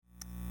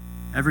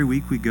Every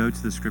week we go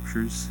to the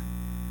scriptures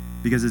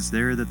because it's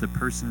there that the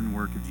person and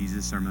work of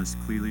Jesus are most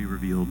clearly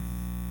revealed.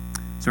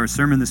 So our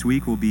sermon this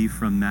week will be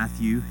from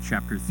Matthew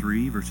chapter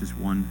 3, verses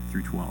 1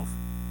 through 12.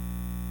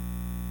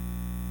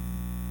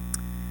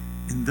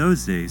 In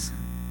those days,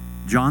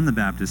 John the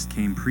Baptist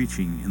came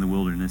preaching in the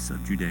wilderness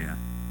of Judea.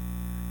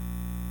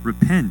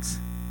 Repent,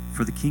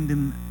 for the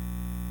kingdom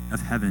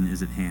of heaven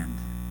is at hand.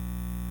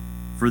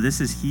 For this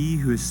is he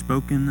who is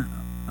spoken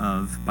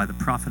of by the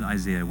prophet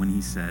Isaiah when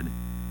he said,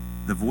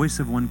 the voice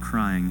of one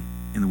crying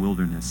in the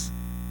wilderness,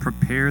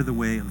 prepare the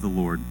way of the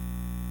Lord,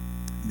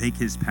 make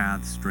his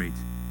path straight.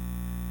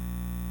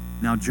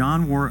 Now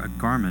John wore a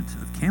garment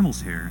of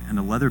camel's hair and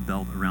a leather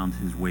belt around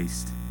his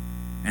waist,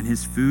 and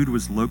his food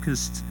was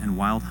locusts and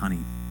wild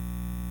honey.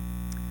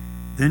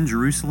 Then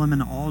Jerusalem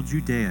and all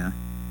Judea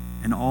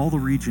and all the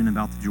region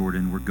about the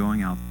Jordan were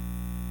going out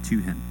to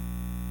him,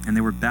 and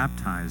they were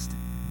baptized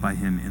by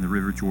him in the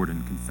river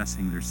Jordan,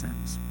 confessing their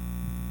sins.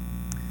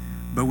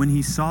 But when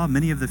he saw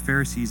many of the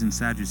Pharisees and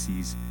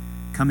Sadducees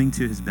coming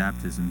to his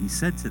baptism, he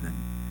said to them,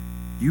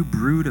 you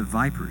brood of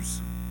vipers,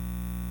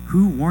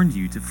 who warned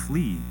you to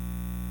flee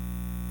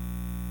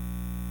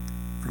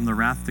from the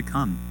wrath to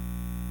come?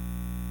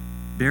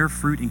 Bear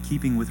fruit in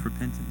keeping with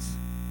repentance,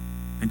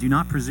 and do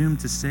not presume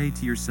to say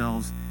to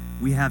yourselves,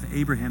 we have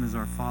Abraham as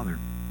our father.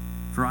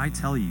 For I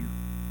tell you,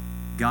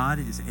 God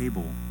is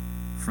able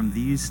from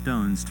these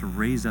stones to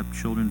raise up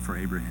children for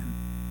Abraham.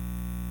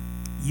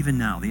 Even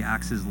now the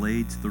axe is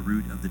laid to the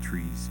root of the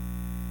trees.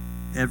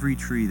 Every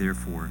tree,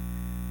 therefore,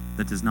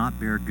 that does not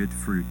bear good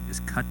fruit is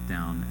cut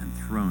down and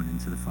thrown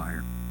into the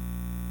fire.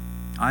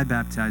 I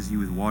baptize you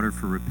with water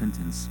for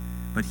repentance,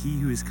 but he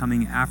who is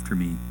coming after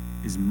me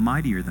is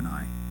mightier than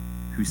I,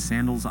 whose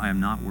sandals I am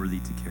not worthy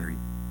to carry.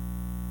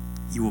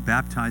 He will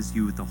baptize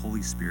you with the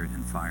Holy Spirit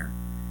and fire.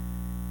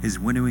 His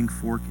winnowing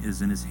fork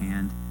is in his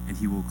hand, and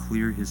he will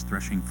clear his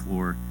threshing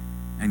floor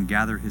and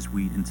gather his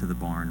wheat into the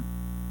barn,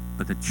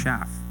 but the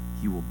chaff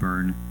he will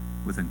burn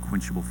with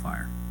unquenchable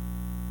fire.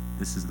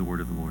 This is the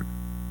word of the Lord.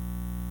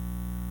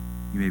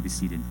 You may be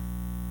seated.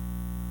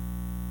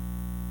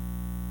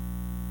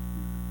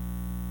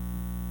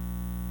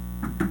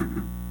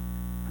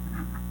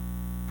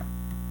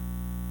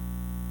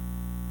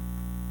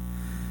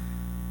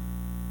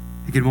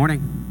 Good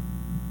morning.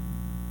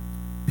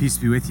 Peace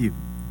be with you.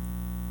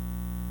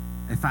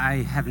 If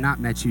I have not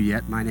met you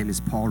yet, my name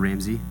is Paul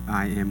Ramsey.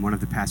 I am one of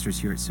the pastors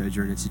here at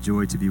Sojourn. It's a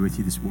joy to be with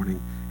you this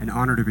morning. An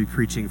honor to be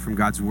preaching from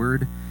God's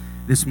Word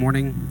this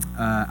morning.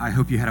 I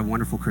hope you had a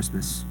wonderful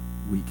Christmas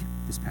week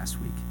this past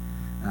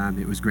week.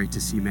 It was great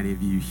to see many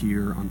of you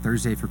here on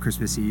Thursday for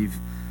Christmas Eve.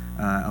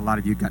 A lot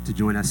of you got to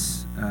join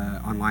us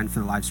online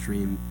for the live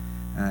stream.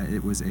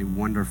 It was a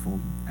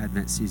wonderful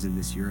Advent season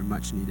this year, a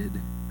much needed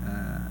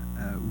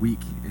week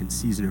and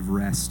season of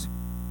rest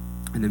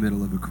in the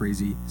middle of a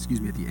crazy,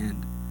 at the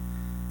end,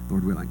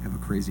 Lord willing, of a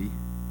crazy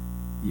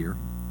year.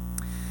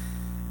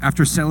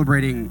 After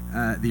celebrating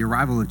the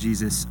arrival of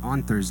Jesus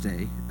on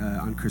Thursday,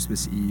 on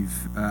Christmas Eve,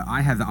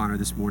 I have the honor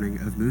this morning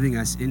of moving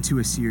us into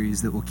a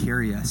series that will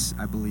carry us,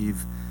 I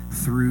believe,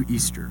 through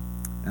Easter,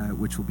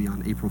 which will be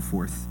on April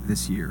 4th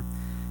this year.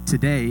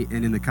 Today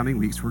and in the coming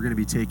weeks, we're going to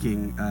be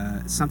taking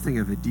something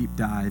of a deep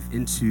dive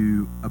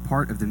into a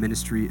part of the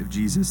ministry of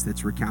Jesus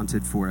that's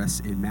recounted for us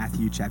in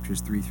Matthew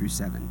chapters 3 through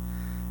 7.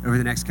 Over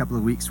the next couple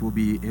of weeks, we'll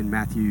be in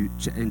Matthew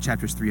in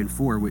chapters 3 and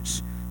 4,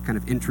 which kind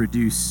of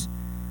introduce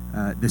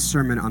the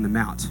Sermon on the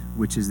Mount,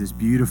 which is this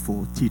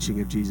beautiful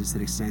teaching of Jesus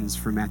that extends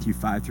from Matthew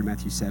 5 through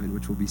Matthew 7,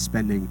 which we'll be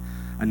spending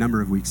a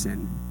number of weeks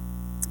in,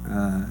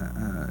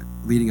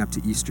 leading up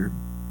to Easter.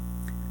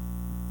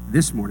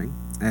 This morning,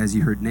 as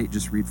you heard Nate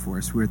just read for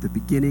us, we're at the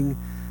beginning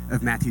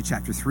of Matthew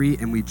chapter 3,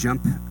 and we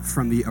jump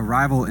from the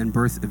arrival and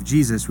birth of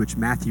Jesus, which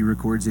Matthew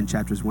records in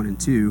chapters 1 and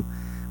 2.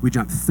 We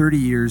jump 30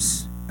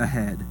 years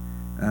ahead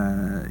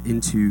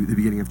into the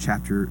beginning of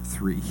chapter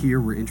 3.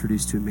 Here we're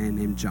introduced to a man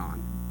named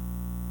John,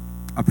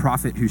 a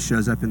prophet who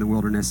shows up in the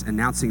wilderness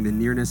announcing the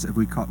nearness of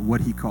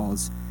what he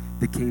calls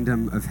the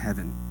kingdom of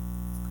heaven,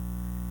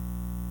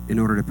 in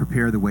order to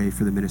prepare the way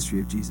for the ministry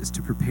of Jesus,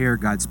 to prepare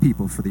God's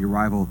people for the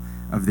arrival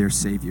of their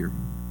Savior.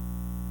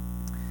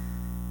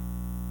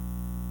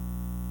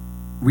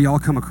 We all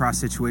come across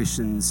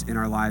situations in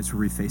our lives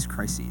where we face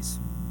crises,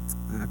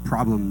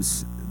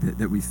 problems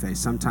that we face.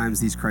 Sometimes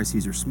these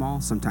crises are small,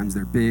 sometimes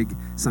they're big,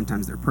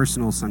 sometimes they're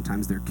personal,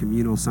 sometimes they're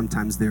communal,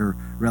 sometimes they're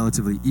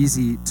relatively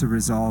easy to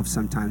resolve,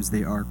 sometimes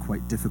they are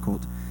quite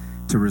difficult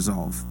to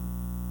resolve.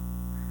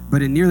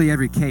 But in nearly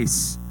every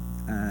case,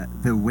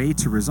 the way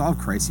to resolve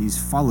crises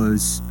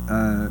follows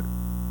a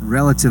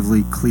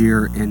relatively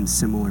clear and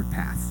similar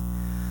path.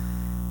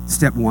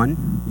 Step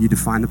 1, you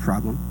define the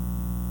problem.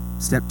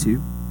 Step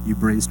 2, you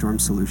brainstorm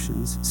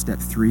solutions. Step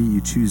 3,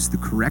 you choose the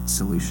correct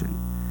solution.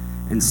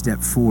 And step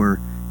 4,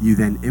 you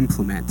then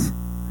implement,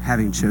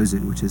 having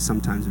chosen, which is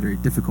sometimes a very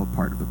difficult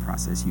part of the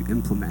process, you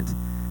implement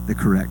the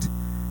correct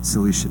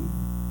solution.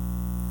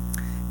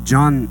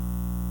 John,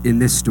 in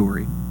this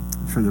story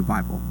from the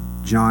Bible,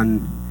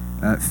 John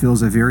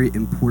fills a very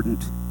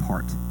important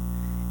part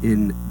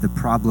in the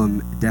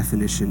problem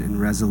definition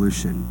and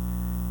resolution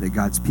that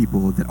God's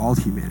people, that all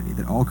humanity,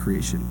 that all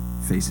creation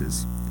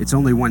faces. It's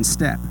only one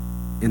step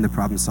in the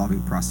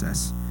problem-solving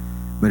process,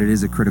 but it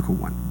is a critical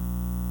one.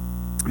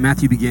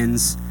 Matthew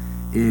begins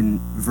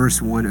in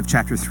verse 1 of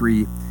chapter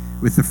 3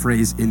 with the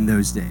phrase, "in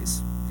those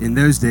days." In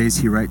those days,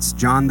 he writes,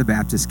 John the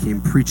Baptist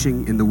came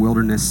preaching in the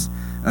wilderness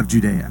of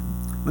Judea.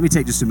 Let me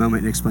take just a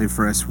moment and explain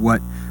for us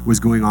what was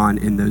going on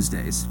in those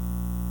days.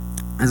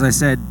 As I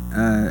said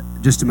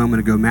just a moment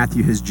ago,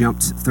 Matthew has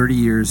jumped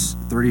 30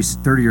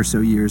 or so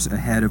years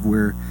ahead of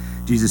where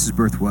Jesus'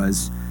 birth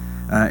was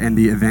and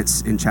the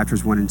events in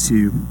chapters 1 and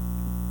 2.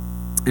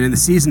 And in the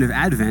season of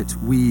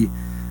Advent, we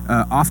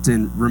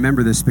often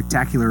remember the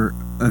spectacular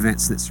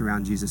events that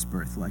surround Jesus'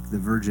 birth, like the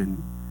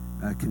virgin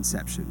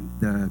conception,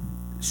 the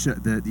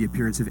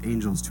appearance of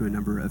angels to a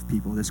number of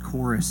people, this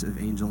chorus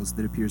of angels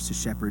that appears to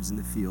shepherds in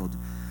the field,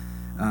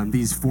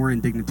 these foreign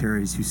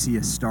dignitaries who see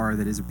a star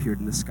that has appeared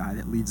in the sky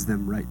that leads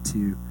them right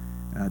to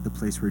the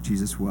place where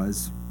Jesus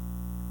was.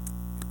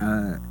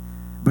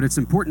 But it's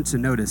important to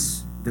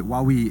notice that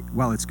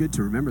while it's good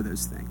to remember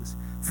those things,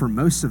 for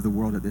most of the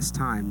world at this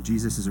time,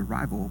 Jesus'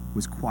 arrival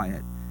was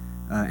quiet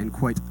and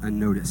quite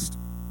unnoticed.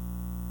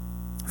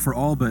 For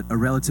all but a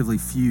relatively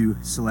few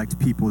select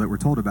people that we're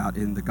told about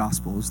in the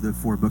Gospels, the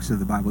 4 books of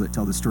the Bible that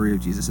tell the story of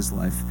Jesus'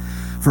 life,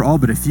 for all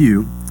but a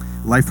few,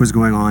 life was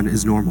going on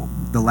as normal.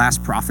 The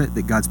last prophet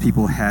that God's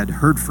people had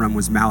heard from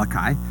was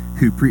Malachi,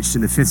 who preached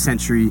in the 5th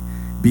century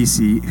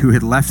BC, who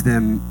had left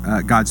them,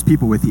 God's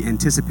people, with the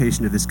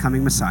anticipation of this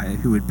coming Messiah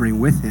who would bring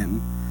with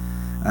him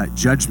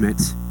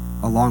judgment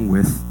along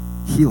with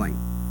healing.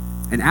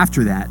 And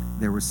after that,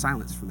 there was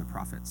silence from the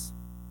prophets.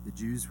 The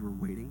Jews were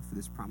waiting for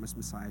this promised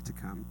Messiah to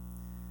come,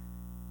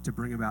 to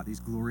bring about these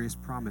glorious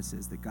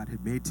promises that God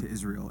had made to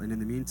Israel. And in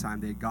the meantime,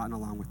 they had gotten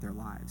along with their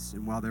lives.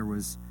 And while there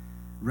was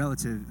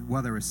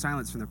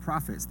silence from the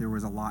prophets, there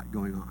was a lot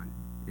going on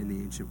in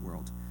the ancient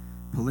world.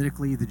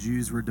 Politically, the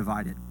Jews were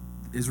divided.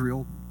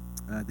 Israel,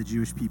 the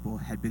Jewish people,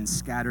 had been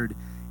scattered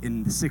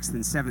in the 6th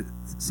and 7th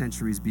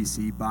centuries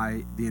BC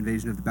by the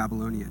invasion of the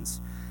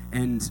Babylonians.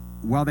 And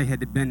while they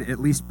had been at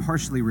least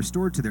partially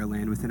restored to their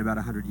land within about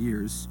 100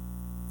 years,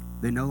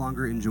 they no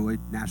longer enjoyed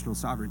national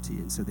sovereignty.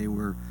 And so they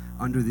were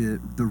under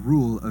the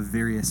rule of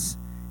various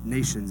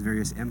nations,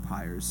 various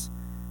empires,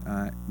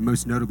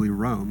 most notably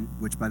Rome,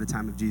 which by the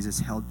time of Jesus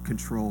held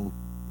control,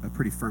 a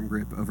pretty firm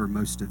grip over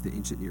most of the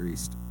ancient Near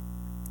East.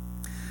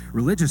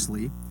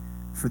 Religiously,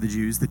 for the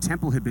Jews, the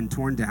temple had been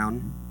torn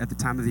down at the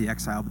time of the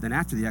exile, but then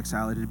after the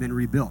exile, it had been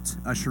rebuilt,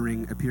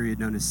 ushering a period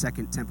known as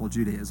Second Temple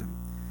Judaism.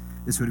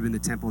 This would have been the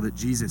temple that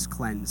Jesus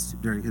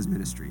cleansed during his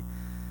ministry.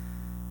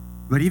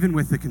 But even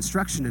with the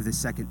construction of this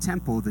second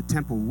temple, the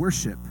temple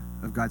worship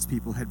of God's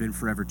people had been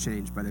forever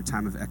changed by their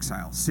time of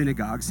exile.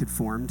 Synagogues had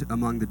formed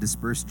among the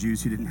dispersed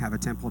Jews who didn't have a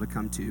temple to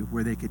come to,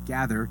 where they could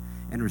gather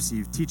and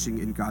receive teaching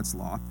in God's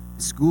law.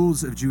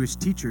 Schools of Jewish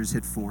teachers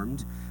had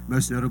formed,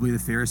 most notably the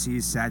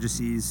Pharisees,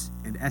 Sadducees,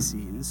 and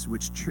Essenes,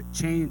 which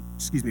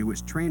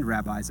trained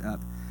rabbis up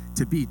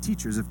to be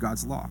teachers of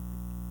God's law.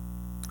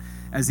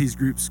 As these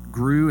groups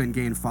grew and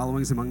gained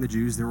followings among the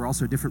Jews, there were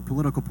also different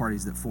political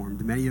parties that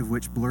formed, many of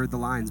which blurred the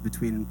lines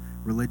between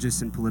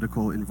religious and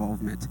political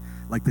involvement,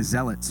 like the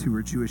Zealots, who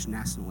were Jewish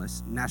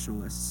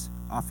nationalists,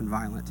 often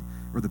violent,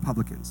 or the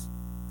Publicans,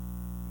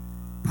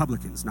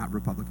 not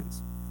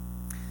Republicans.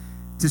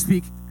 To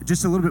speak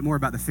just a little bit more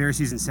about the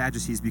Pharisees and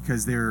Sadducees,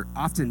 because they're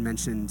often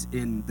mentioned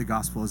in the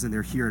Gospels and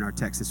they're here in our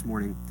text this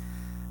morning.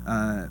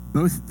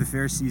 Both the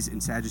Pharisees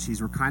and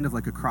Sadducees were kind of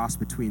like a cross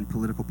between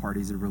political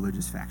parties and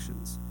religious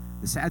factions.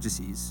 The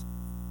Sadducees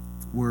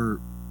were,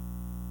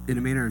 in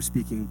a manner of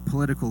speaking,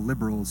 political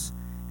liberals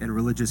and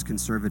religious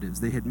conservatives.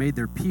 They had made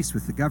their peace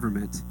with the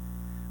government,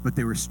 but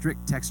they were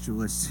strict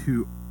textualists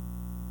who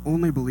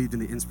only believed in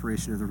the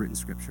inspiration of the written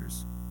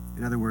scriptures.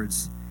 In other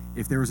words,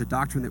 if there was a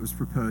doctrine that was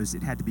proposed,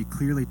 it had to be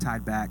clearly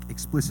tied back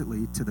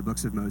explicitly to the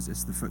books of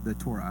Moses, the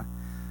Torah,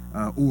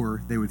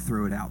 or they would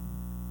throw it out.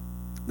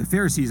 The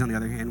Pharisees, on the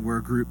other hand, were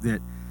a group that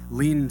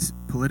leaned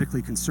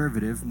politically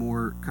conservative,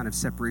 more kind of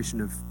separation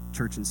of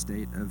church and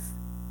state, of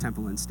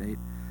temple and state,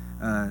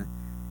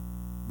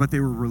 but they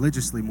were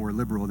religiously more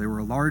liberal. They were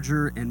a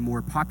larger and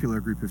more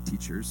popular group of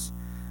teachers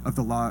of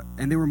the law,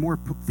 and they were more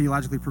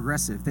theologically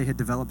progressive. They had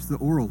developed the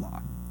oral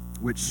law,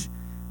 which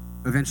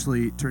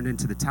eventually turned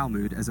into the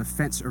Talmud as a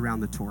fence around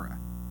the Torah.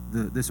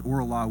 This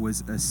oral law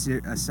was a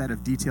set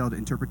of detailed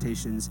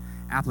interpretations,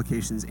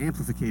 applications,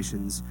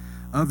 amplifications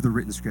of the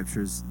written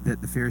scriptures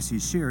that the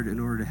Pharisees shared in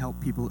order to help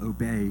people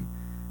obey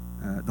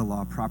the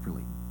law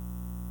properly.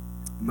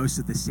 Most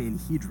of the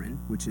Sanhedrin,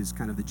 which is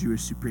kind of the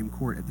Jewish Supreme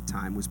Court at the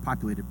time, was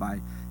populated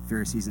by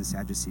Pharisees and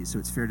Sadducees. So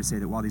it's fair to say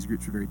that while these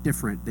groups were very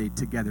different, they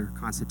together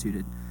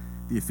constituted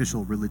the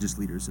official religious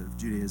leaders of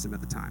Judaism at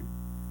the time.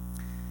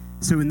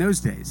 So in those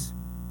days,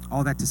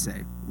 all that to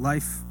say,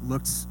 life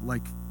looked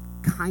like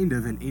kind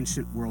of an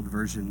ancient world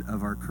version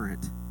of our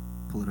current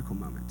political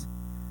moment.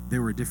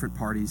 There were different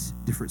parties,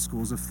 different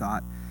schools of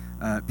thought.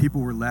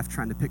 People were left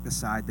trying to pick the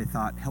side they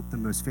thought helped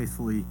them most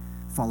faithfully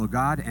follow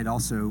God and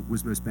also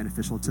was most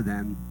beneficial to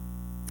them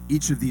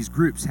Each of these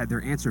groups had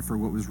their answer for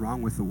what was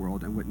wrong with the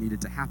world and what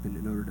needed to happen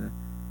in order to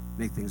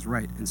make things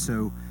right. And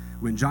so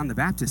when John the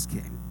Baptist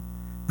came,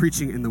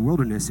 preaching in the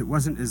wilderness, it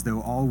wasn't as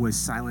though all was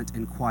silent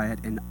and quiet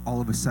and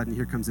all of a sudden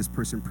here comes this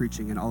person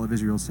preaching and all of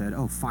Israel said,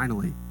 oh,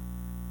 finally,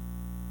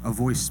 a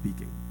voice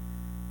speaking.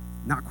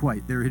 Not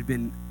quite. There had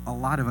been a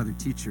lot of other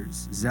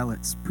teachers,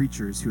 zealots,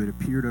 preachers who had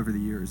appeared over the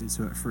years. And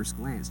so at first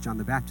glance, John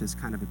the Baptist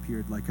kind of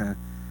appeared like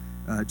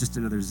just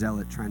another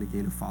zealot trying to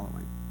gain a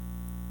following.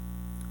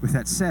 With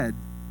that said,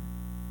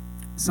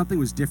 something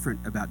was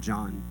different about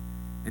John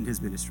and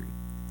his ministry.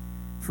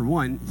 For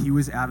one, he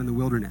was out in the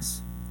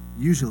wilderness.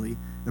 Usually,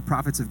 the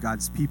prophets of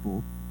God's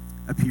people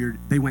appeared,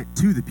 they went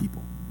to the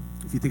people.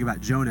 If you think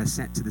about Jonah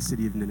sent to the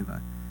city of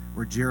Nineveh,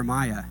 or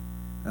Jeremiah,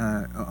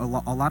 a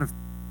lot of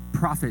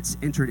prophets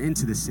entered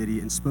into the city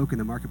and spoke in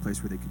the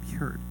marketplace where they could be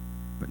heard,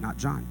 but not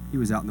John. He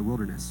was out in the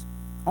wilderness.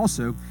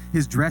 Also,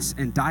 his dress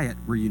and diet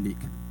were unique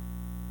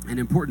and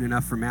important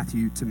enough for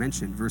Matthew to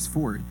mention. Verse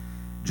 4,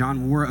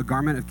 John wore a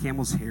garment of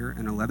camel's hair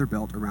and a leather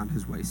belt around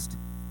his waist,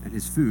 and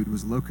his food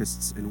was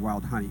locusts and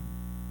wild honey.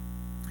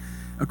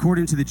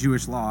 According to the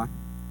Jewish law,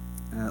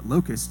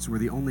 locusts were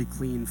the only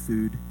clean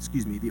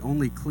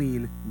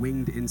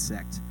winged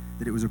insect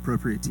that it was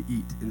appropriate to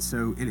eat. And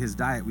so in his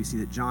diet, we see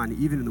that John,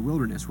 even in the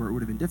wilderness where it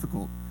would have been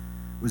difficult,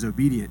 was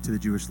obedient to the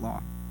Jewish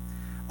law.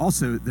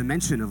 Also, the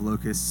mention of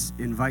locusts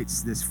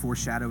invites this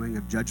foreshadowing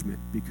of judgment,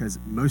 because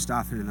most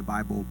often in the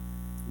Bible,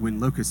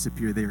 when locusts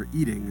appear, they are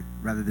eating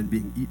rather than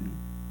being eaten.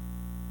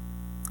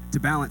 To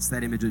balance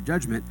that image of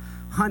judgment,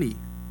 honey.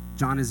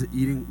 John is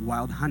eating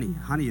wild honey.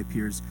 Honey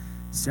appears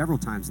several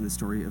times in the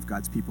story of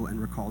God's people and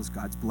recalls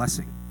God's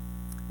blessing,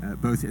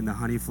 both in the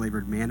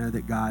honey-flavored manna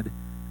that God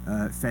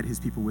fed his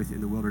people with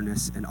in the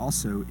wilderness, and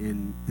also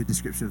in the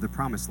description of the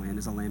promised land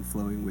as a land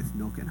flowing with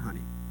milk and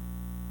honey.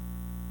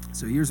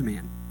 So here's a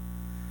man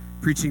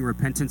preaching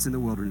repentance in the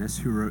wilderness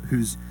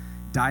whose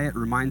diet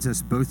reminds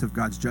us both of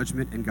God's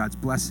judgment and God's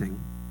blessing.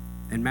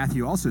 And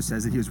Matthew also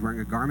says that he was wearing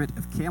a garment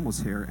of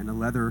camel's hair and a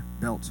leather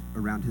belt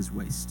around his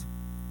waist.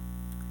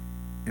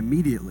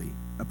 Immediately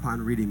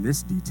upon reading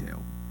this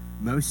detail,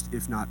 most,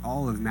 if not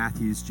all, of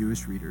Matthew's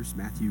Jewish readers —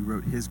 Matthew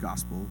wrote his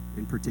gospel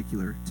in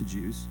particular to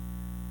Jews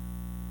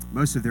 —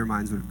 most of their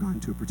minds would have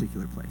gone to a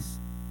particular place.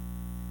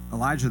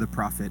 Elijah the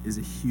prophet is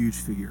a huge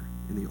figure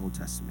in the Old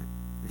Testament,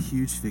 a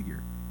huge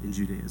figure in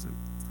Judaism.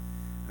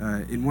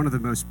 In one of the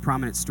most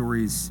prominent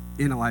stories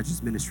in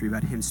Elijah's ministry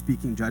about him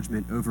speaking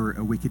judgment over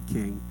a wicked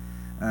king,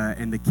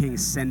 and the king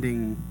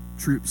sending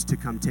troops to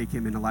come take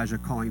him, and Elijah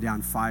calling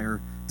down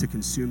fire to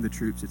consume the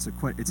troops.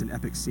 It's an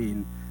epic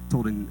scene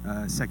told in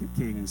 2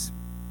 Kings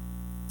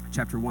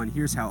chapter 1.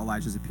 Here's how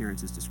Elijah's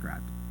appearance is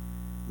described.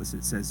 Listen,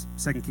 it says,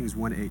 2 Kings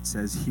 1:8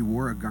 says, he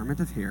wore a garment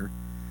of hair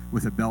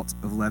with a belt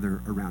of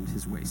leather around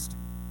his waist.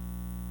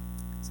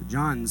 So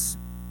John's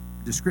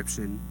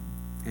description,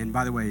 and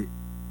by the way,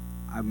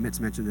 I meant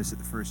to mention this at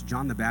the first,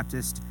 John the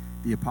Baptist,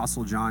 the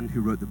Apostle John,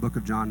 who wrote the book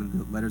of John and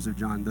the letters of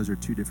John, those are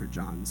two different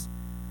Johns.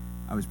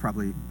 I was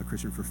probably a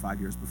Christian for 5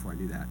 years before I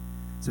knew that.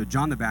 So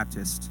John the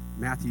Baptist,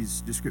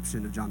 Matthew's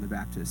description of John the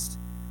Baptist,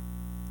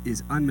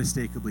 is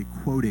unmistakably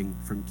quoting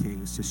from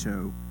Kings to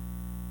show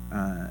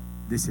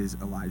this is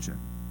Elijah.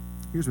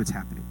 Here's what's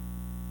happening.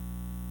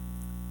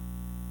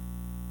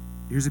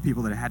 Here's a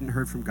people that hadn't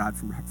heard from God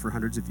for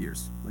hundreds of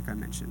years, like I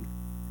mentioned.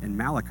 And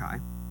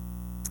Malachi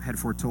had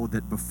foretold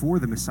that before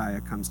the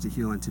Messiah comes to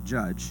heal and to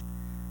judge,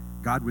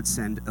 God would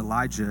send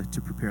Elijah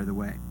to prepare the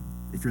way.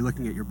 If you're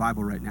looking at your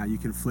Bible right now, you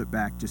can flip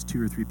back just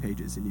 2 or 3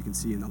 pages, and you can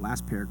see in the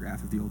last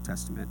paragraph of the Old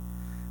Testament,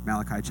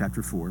 Malachi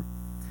chapter 4,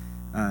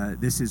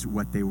 this is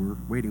what they were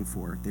waiting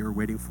for. They were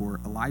waiting for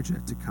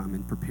Elijah to come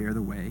and prepare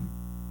the way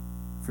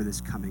for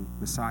this coming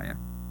Messiah.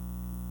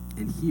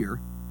 And here,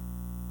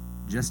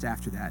 just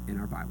after that in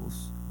our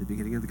Bibles, the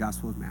beginning of the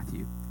Gospel of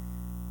Matthew,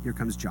 here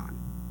comes John,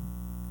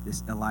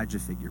 this Elijah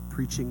figure,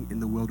 preaching in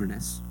the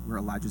wilderness where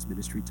Elijah's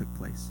ministry took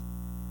place.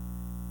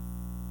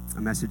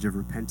 A message of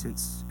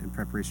repentance and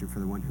preparation for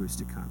the one who is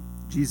to come.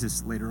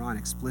 Jesus later on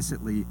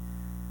explicitly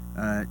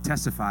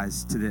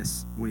testifies to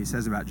this when he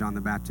says about John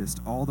the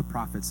Baptist, all the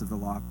prophets of the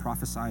law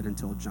prophesied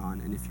until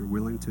John, and if you're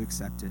willing to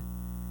accept it,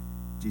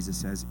 Jesus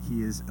says,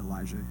 he is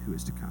Elijah who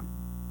is to come.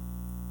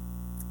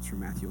 It's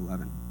from Matthew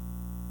 11.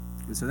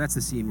 And so that's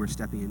the scene we're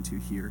stepping into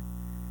here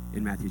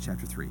in Matthew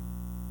chapter 3.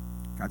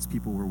 God's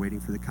people were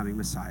waiting for the coming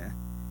Messiah,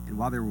 and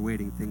while they were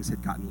waiting, things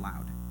had gotten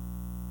loud.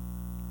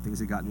 Things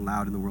had gotten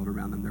loud in the world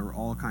around them. There were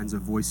all kinds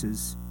of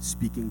voices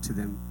speaking to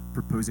them,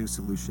 proposing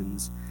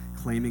solutions,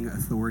 claiming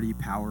authority,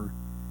 power,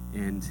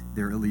 and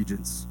their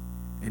allegiance.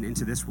 And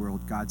into this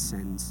world, God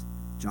sends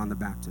John the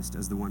Baptist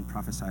as the one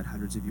prophesied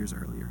hundreds of years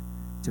earlier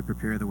to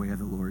prepare the way of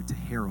the Lord, to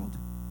herald,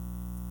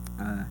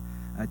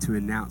 to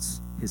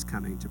announce his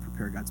coming, to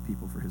prepare God's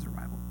people for his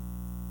arrival.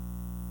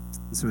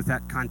 And so with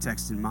that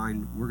context in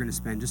mind, we're going to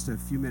spend just a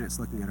few minutes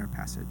looking at our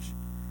passage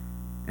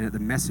and at the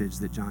message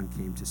that John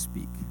came to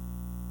speak.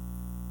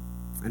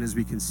 And as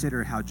we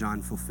consider how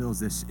John fulfills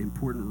this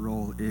important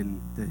role in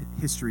the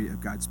history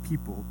of God's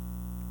people,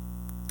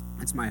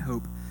 it's my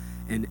hope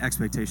and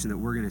expectation that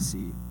we're going to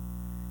see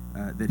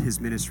that his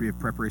ministry of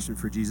preparation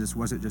for Jesus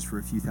wasn't just for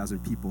a few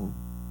thousand people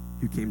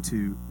who came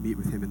to meet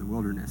with him in the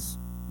wilderness,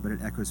 but it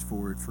echoes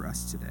forward for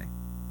us today.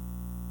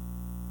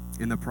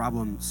 In the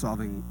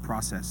problem-solving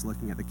process,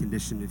 looking at the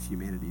condition of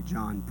humanity,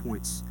 John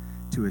points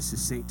to a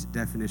succinct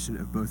definition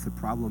of both the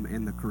problem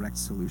and the correct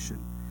solution,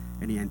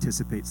 and he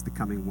anticipates the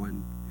coming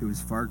one who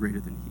is far greater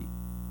than he,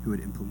 who would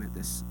implement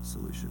this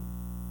solution.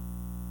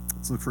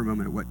 Let's look for a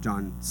moment at what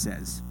John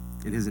says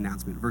in his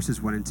announcement.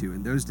 Verses 1 and 2.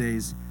 In those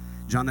days,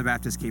 John the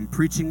Baptist came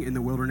preaching in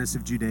the wilderness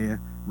of Judea,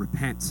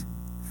 "Repent,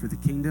 for the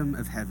kingdom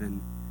of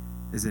heaven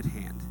is at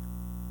hand."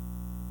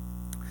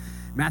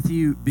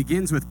 Matthew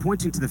begins with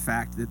pointing to the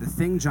fact that the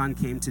thing John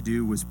came to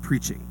do was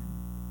preaching,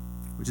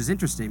 which is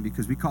interesting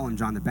because we call him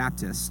John the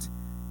Baptist,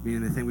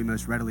 meaning the thing we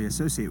most readily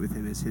associate with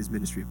him is his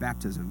ministry of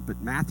baptism.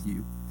 But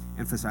Matthew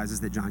emphasizes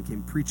that John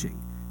came preaching,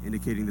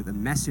 indicating that the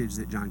message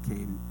that John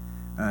came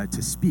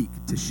to speak,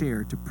 to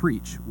share, to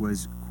preach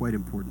was quite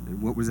important. And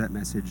what was that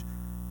message?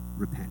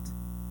 Repent,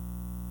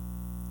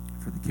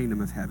 for the kingdom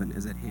of heaven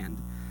is at hand.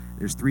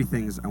 There's three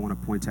things I want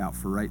to point out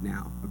for right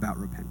now about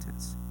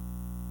repentance.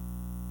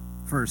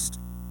 First,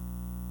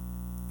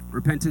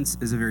 repentance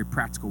is a very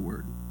practical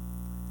word.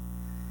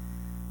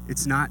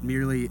 It's not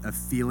merely a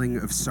feeling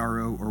of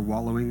sorrow or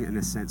wallowing in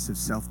a sense of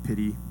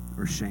self-pity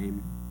or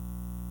shame.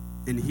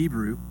 In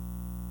Hebrew,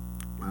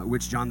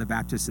 which John the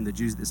Baptist and the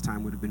Jews at this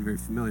time would have been very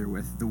familiar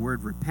with, the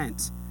word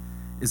repent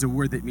is a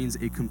word that means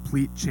a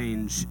complete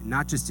change,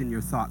 not just in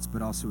your thoughts,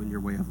 but also in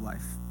your way of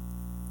life.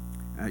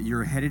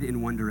 You're headed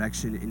in one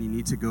direction, and you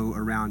need to go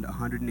around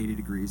 180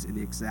 degrees in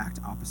the exact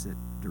opposite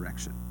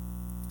direction.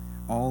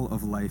 All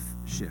of life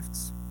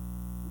shifts.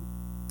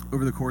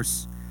 Over the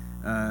course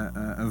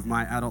of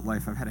my adult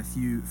life, I've had a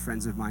few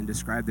friends of mine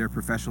describe their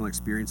professional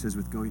experiences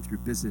with going through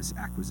business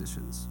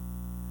acquisitions,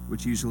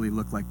 which usually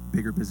look like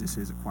bigger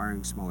businesses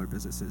acquiring smaller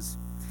businesses.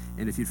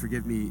 And if you'd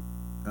forgive me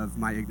of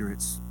my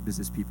ignorance,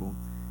 business people,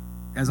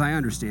 as I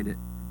understand it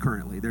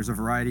currently, there's a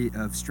variety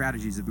of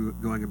strategies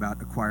of going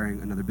about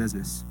acquiring another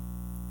business.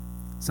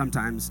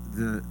 Sometimes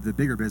the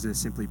bigger business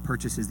simply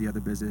purchases the other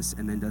business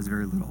and then does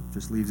very little,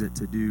 just leaves it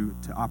to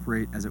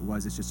operate as it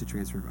was. It's just a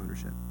transfer of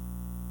ownership.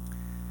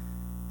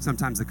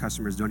 Sometimes the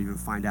customers don't even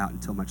find out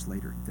until much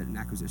later that an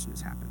acquisition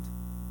has happened.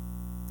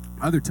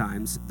 Other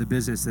times, the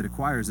business that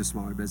acquires a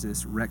smaller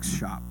business wrecks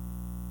shop,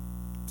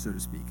 so to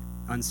speak,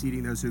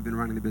 unseating those who've been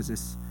running the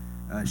business,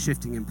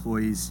 shifting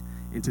employees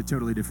into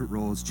totally different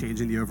roles,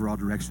 changing the overall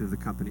direction of the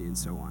company, and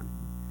so on.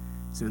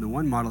 So in the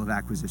one model of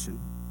acquisition,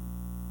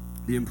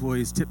 the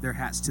employees tip their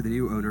hats to the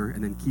new owner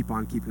and then keep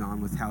on keeping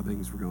on with how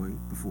things were going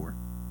before.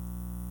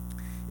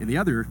 In the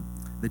other,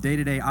 the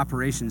day-to-day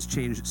operations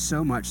change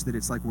so much that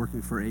it's like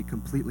working for a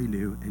completely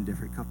new and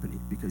different company,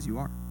 because you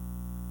are.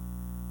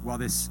 While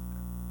this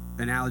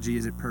analogy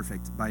isn't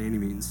perfect by any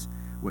means,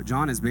 what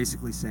John is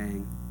basically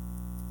saying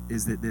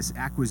is that this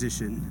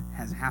acquisition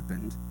has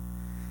happened,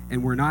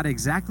 and we're not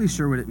exactly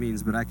sure what it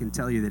means, but I can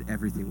tell you that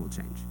everything will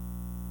change.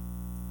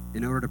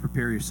 In order to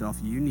prepare yourself,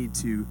 you need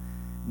to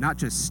not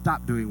just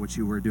stop doing what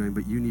you were doing,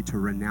 but you need to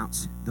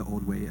renounce the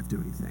old way of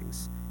doing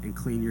things and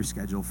clean your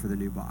schedule for the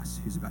new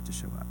boss who's about to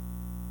show up.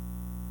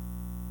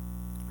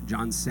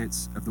 John's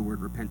sense of the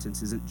word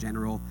repentance isn't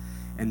general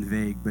and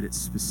vague, but it's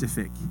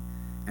specific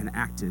and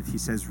active. He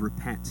says,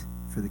 repent,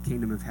 for the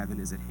kingdom of heaven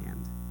is at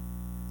hand.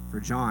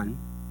 For John,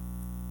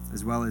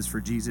 as well as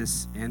for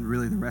Jesus and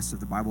really the rest of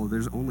the Bible,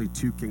 there's only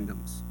two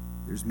kingdoms.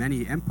 There's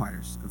many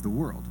empires of the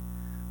world,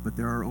 but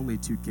there are only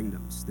two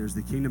kingdoms. There's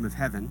the kingdom of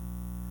heaven,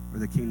 or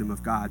the kingdom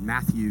of God.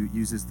 Matthew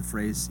uses the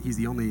phrase, he's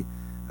the only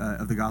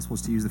of the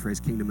Gospels to use the phrase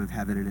kingdom of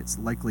heaven, and it's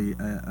likely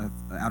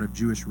out of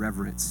Jewish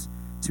reverence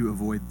to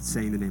avoid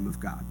saying the name of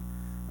God.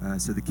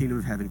 So the kingdom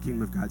of heaven,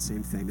 kingdom of God,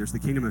 same thing. There's the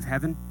kingdom of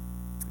heaven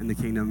and the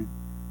kingdom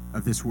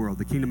of this world.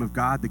 The kingdom of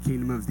God, the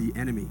kingdom of the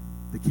enemy.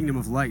 The kingdom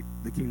of light,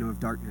 the kingdom of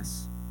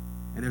darkness.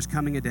 And there's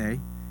coming a day,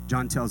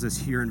 John tells us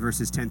here in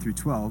verses 10 through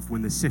 12,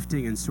 when the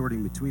sifting and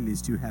sorting between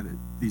these two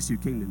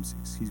kingdoms,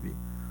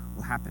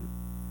 will happen,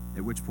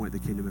 at which point the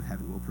kingdom of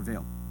heaven will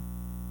prevail.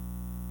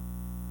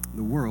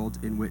 The world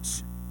in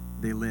which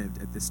they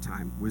lived at this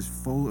time was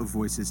full of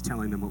voices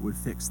telling them what would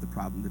fix the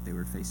problem that they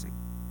were facing.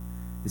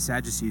 The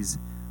Sadducees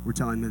were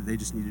telling them that they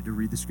just needed to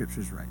read the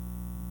scriptures right.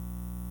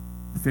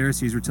 The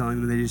Pharisees were telling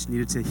them they just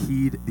needed to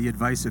heed the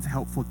advice of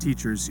helpful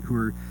teachers who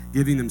were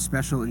giving them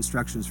special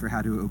instructions for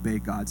how to obey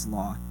God's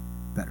law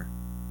better.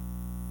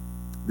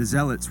 The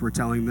Zealots were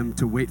telling them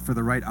to wait for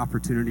the right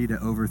opportunity to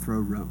overthrow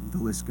Rome. The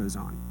list goes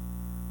on.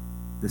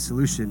 The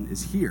solution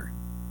is here,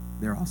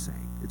 they're all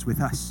saying. It's with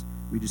us.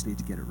 We just need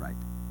to get it right.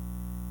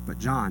 But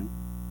John,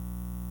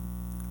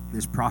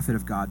 this prophet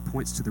of God,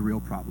 points to the real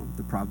problem,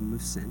 the problem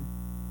of sin,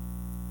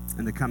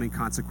 and the coming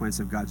consequence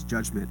of God's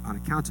judgment on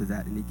account of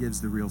that, and he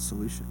gives the real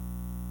solution.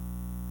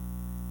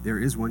 There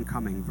is one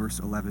coming, verse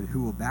 11,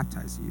 who will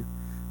baptize you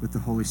with the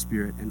Holy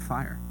Spirit and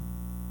fire.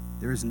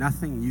 There is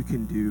nothing you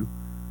can do,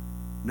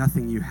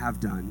 nothing you have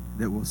done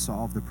that will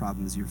solve the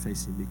problems you're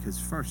facing, because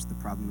first, the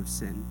problem of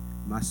sin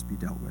must be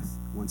dealt with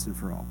once and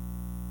for all.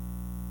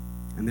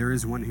 And there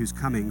is one who's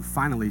coming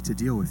finally to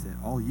deal with it.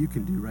 All you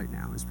can do right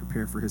now is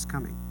prepare for his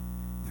coming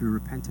through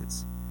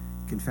repentance,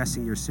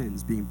 confessing your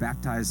sins, being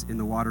baptized in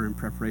the water in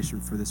preparation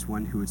for this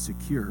one who would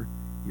secure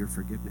your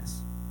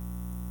forgiveness.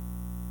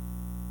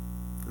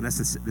 And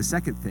that's the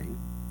second thing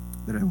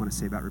that I want to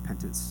say about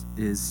repentance,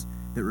 is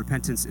that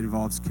repentance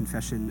involves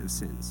confession of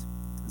sins,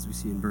 as we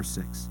see in verse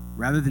 6.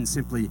 Rather than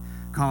simply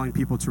calling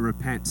people to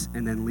repent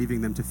and then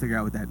leaving them to figure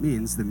out what that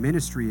means, the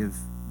ministry of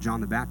John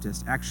the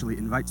Baptist actually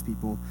invites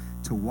people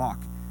to walk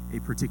a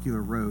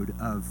particular road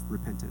of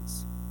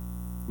repentance.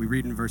 We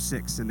read in verse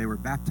 6, and they were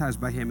baptized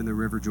by him in the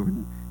river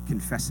Jordan,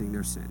 confessing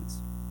their sins.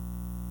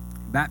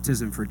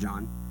 Baptism for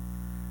John,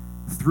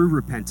 through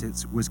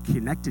repentance, was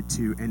connected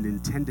to and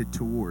intended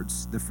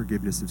towards the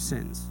forgiveness of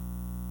sins.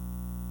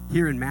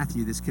 Here in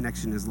Matthew, this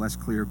connection is less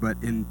clear, but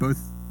in both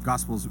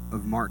Gospels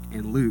of Mark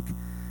and Luke,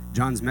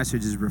 John's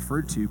message is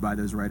referred to by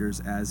those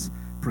writers as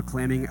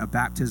proclaiming a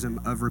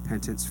baptism of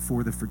repentance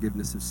for the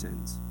forgiveness of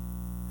sins.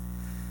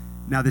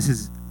 Now, this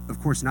is, of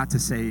course, not to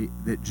say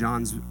that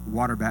John's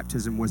water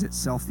baptism was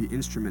itself the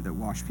instrument that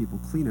washed people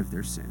clean of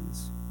their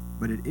sins,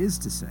 but it is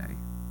to say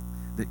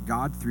that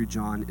God, through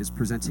John, is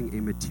presenting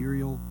a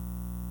material,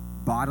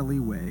 bodily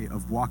way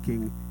of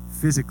walking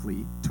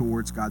physically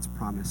towards God's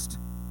promised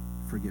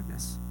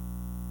forgiveness,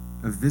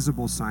 a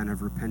visible sign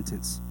of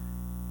repentance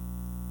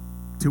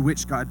to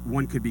which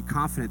one could be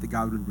confident that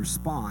God would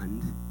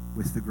respond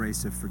with the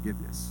grace of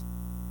forgiveness.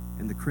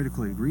 And the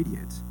critical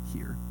ingredient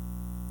here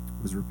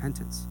was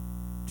repentance,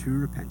 true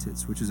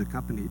repentance, which is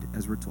accompanied,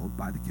 as we're told,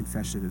 by the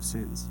confession of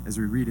sins. As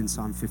we read in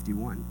Psalm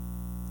 51,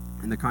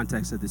 in the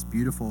context of this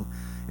beautiful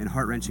and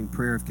heart-wrenching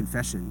prayer of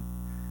confession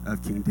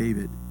of King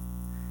David,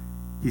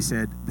 he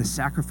said, "The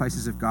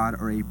sacrifices of God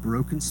are a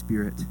broken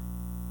spirit,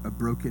 a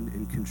broken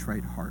and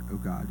contrite heart, O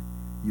God,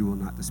 you will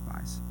not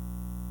despise."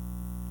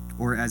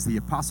 Or as the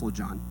Apostle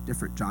John,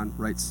 different John,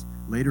 writes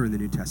later in the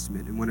New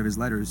Testament in one of his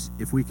letters,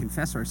 "If we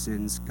confess our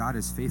sins, God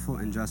is faithful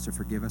and just to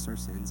forgive us our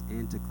sins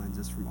and to cleanse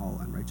us from all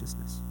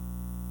unrighteousness."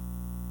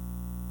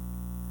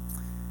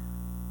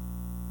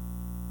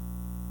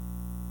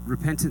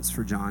 Repentance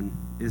for John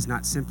is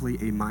not simply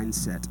a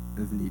mindset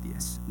of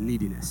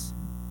neediness.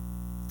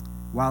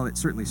 While it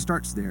certainly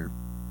starts there,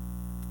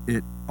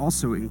 it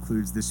also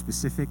includes the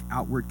specific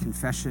outward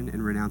confession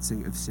and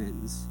renouncing of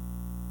sins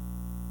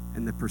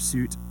and the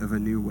pursuit of a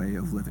new way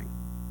of living.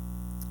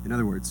 In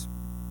other words,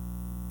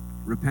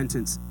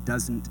 repentance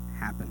doesn't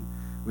happen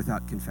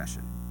without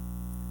confession.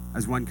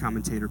 As one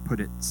commentator put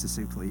it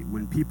succinctly,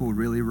 when people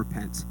really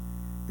repent,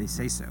 they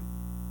say so.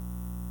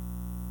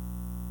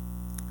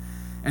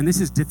 And this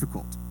is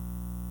difficult.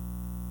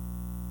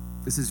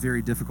 This is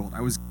very difficult.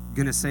 I was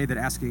going to say that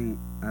asking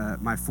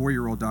my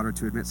 4-year-old daughter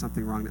to admit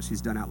something wrong that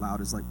she's done out loud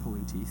is like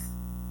pulling teeth,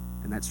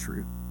 and that's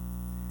true.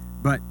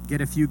 But get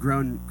a few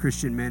grown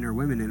Christian men or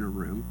women in a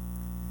room,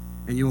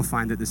 and you will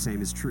find that the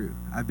same is true.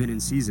 I've been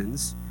in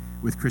seasons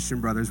with Christian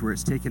brothers where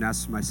it's taken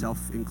us,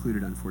 myself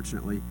included,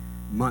 unfortunately,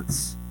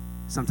 months,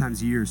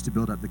 sometimes years, to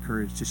build up the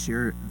courage to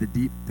share the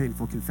deep,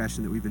 painful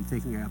confession that we've been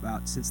thinking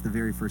about since the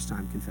very first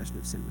time confession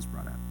of sin was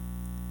brought up.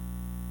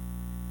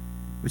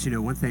 But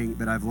one thing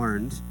that I've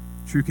learned,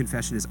 true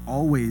confession is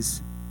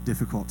always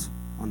difficult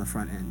on the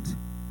front end,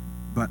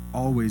 but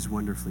always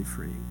wonderfully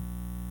freeing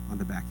on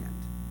the back end.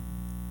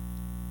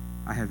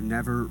 I have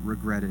never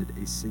regretted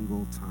a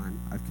single time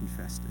I've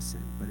confessed a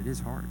sin, but it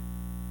is hard.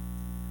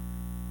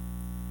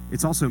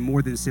 It's also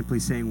more than simply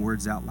saying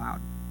words out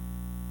loud.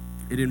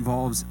 It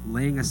involves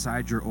laying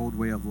aside your old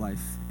way of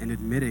life and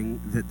admitting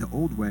that the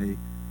old way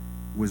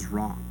was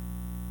wrong.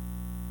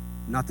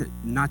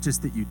 Not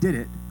just that you did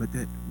it, but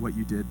that what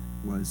you did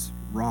was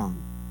wrong.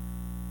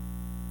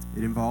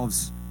 It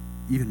involves,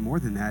 even more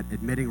than that,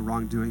 admitting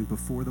wrongdoing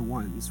before the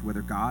ones,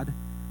 whether God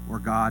or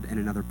God and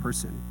another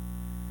person,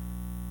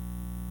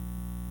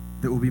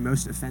 that will be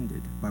most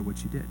offended by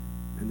what you did.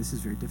 And this is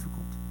very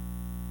difficult.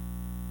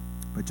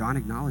 But John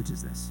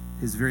acknowledges this.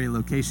 His very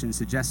location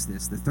suggests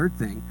this. The third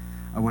thing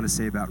I want to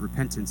say about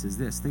repentance is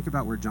this. Think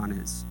about where John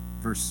is.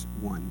 Verse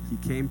 1. He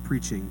came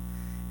preaching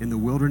in the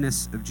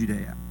wilderness of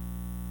Judea.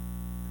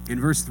 In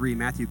verse 3,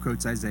 Matthew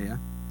quotes Isaiah,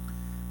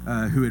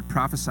 who had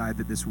prophesied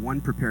that this one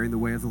preparing the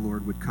way of the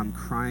Lord would come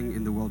crying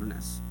in the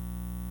wilderness.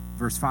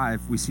 Verse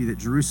 5, we see that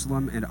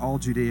Jerusalem and all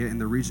Judea and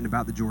the region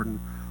about the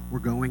Jordan were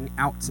going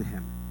out to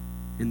him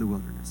in the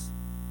wilderness.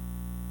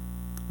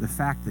 The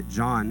fact that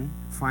John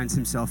finds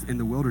himself in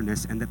the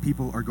wilderness and that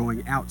people are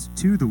going out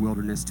to the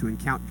wilderness to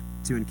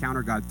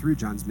encounter God through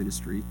John's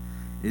ministry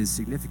is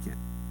significant.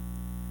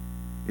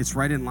 It's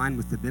right in line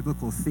with the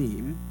biblical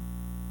theme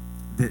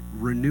that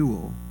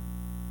renewal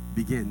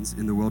begins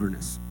in the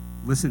wilderness.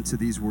 Listen to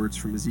these words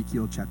from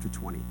Ezekiel chapter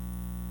 20.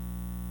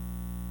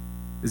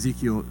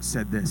 Ezekiel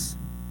said this,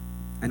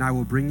 "And I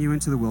will bring you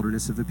into the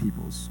wilderness of the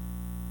peoples,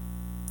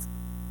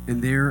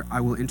 and there I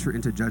will enter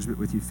into judgment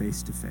with you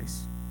face to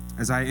face.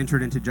 As I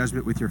entered into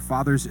judgment with your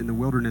fathers in the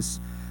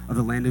wilderness of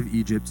the land of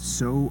Egypt,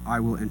 so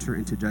I will enter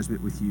into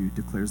judgment with you,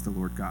 declares the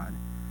Lord God.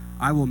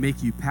 I will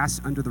make you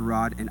pass under the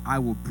rod, and I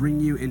will bring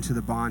you into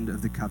the bond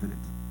of the covenant.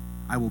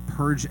 I will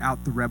purge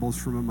out the rebels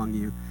from among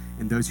you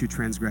and those who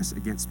transgress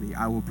against me.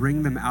 I will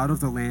bring them out of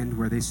the land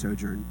where they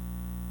sojourn,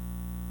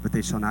 but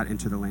they shall not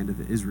enter the land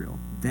of Israel.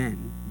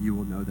 Then you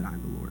will know that I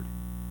am the Lord.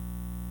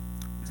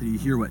 So you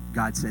hear what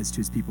God says to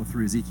his people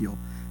through Ezekiel.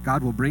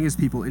 God will bring his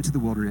people into the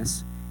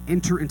wilderness,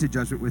 enter into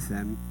judgment with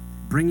them,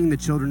 bringing the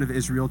children of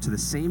Israel to the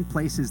same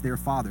place as their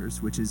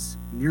fathers, which is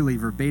nearly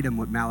verbatim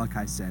what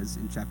Malachi says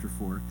in chapter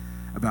 4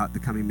 about the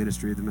coming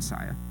ministry of the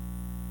Messiah.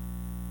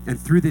 And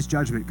through this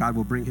judgment, God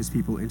will bring his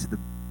people into the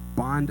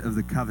bond of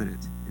the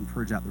covenant and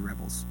purge out the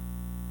rebels.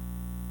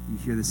 You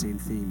hear the same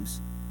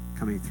themes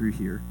coming through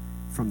here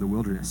from the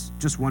wilderness.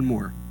 Just one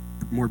more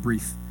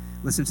brief.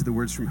 Listen to the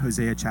words from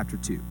Hosea chapter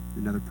 2,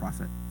 another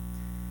prophet.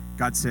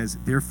 God says,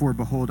 "Therefore,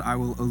 behold, I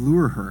will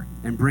allure her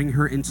and bring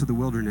her into the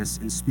wilderness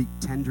and speak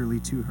tenderly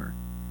to her,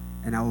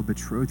 and I will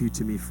betroth you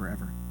to me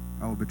forever.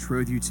 I will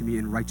betroth you to me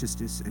in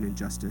righteousness and in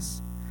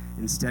justice,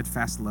 in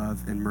steadfast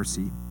love and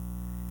mercy.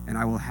 And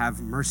I will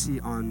have mercy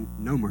on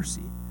no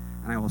mercy.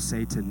 And I will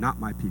say to not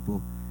my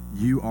people,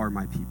 you are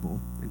my people,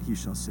 and he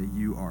shall say,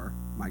 you are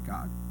my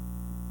God."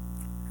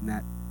 And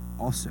that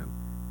also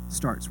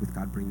starts with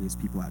God bringing his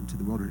people out into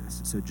the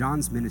wilderness. So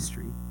John's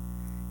ministry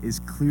is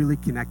clearly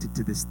connected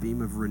to this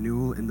theme of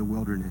renewal in the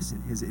wilderness,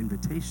 and his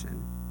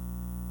invitation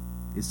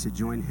is to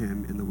join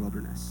him in the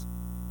wilderness.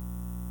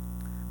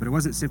 But it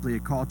wasn't simply a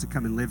call to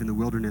come and live in the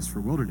wilderness for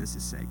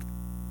wilderness' sake.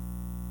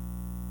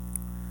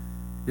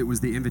 It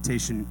was the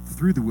invitation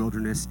through the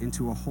wilderness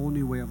into a whole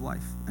new way of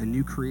life, a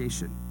new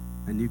creation,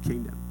 a new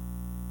kingdom.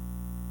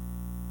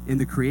 In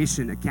the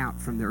creation account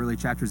from the early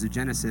chapters of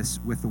Genesis,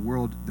 with the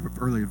world, the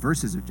early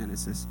verses of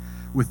Genesis,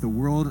 with the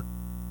world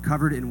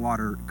covered in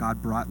water,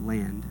 God brought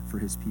land for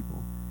his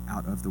people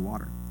out of the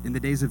water. In the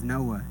days of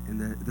Noah, in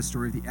the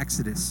story of the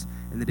Exodus,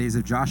 in the days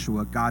of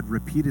Joshua, God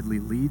repeatedly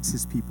leads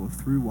his people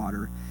through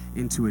water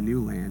into a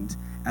new land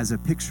as a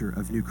picture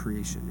of new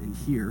creation. And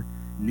here,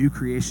 new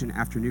creation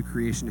after new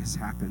creation has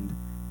happened.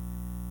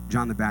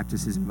 John the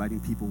Baptist is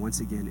inviting people once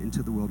again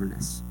into the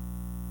wilderness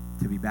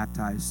to be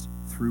baptized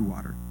through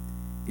water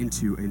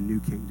into a new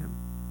kingdom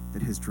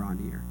that has drawn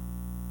near.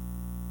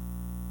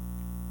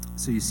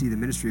 So you see, the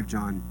ministry of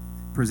John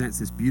presents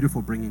this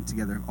beautiful bringing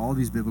together of all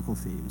these biblical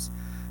themes,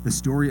 the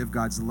story of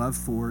God's love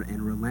for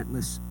and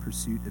relentless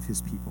pursuit of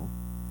his people.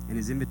 And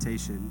his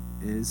invitation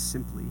is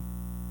simply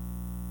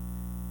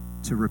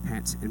to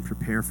repent and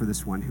prepare for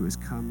this one who has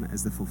come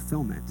as the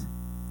fulfillment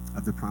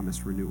of the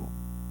promised renewal.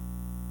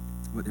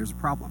 But there's a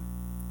problem.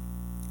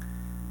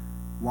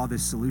 While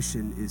this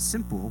solution is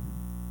simple,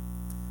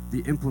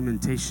 the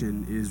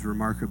implementation is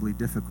remarkably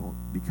difficult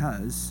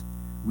because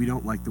we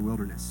don't like the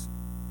wilderness.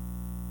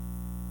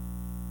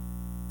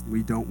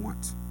 We don't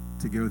want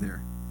to go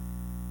there.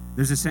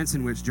 There's a sense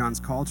in which John's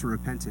call to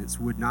repentance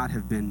would not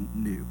have been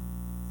new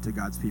to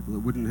God's people. It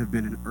wouldn't have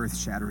been an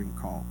earth-shattering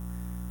call.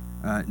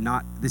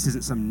 This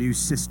isn't some new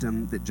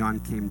system that John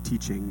came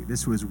teaching.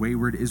 This was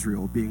wayward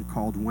Israel being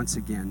called once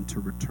again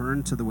to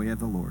return to the way of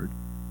the Lord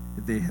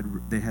that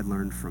they had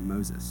learned from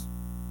Moses.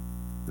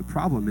 The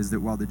problem is that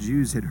while the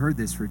Jews had heard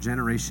this for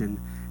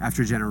generation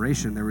after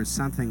generation, there was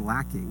something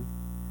lacking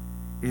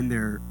in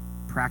their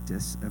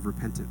practice of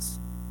repentance.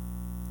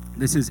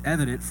 This is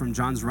evident from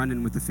John's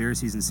run-in with the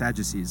Pharisees and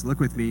Sadducees.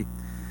 Look with me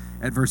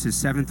at verses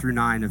 7 through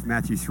 9 of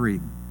Matthew 3.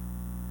 It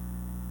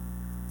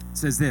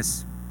says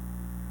this: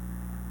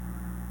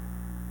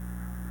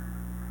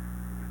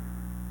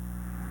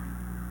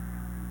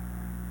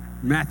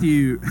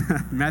 Matthew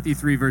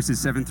 3, verses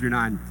 7 through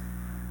 9.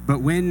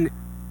 "But when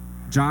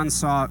John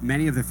saw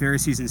many of the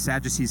Pharisees and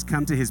Sadducees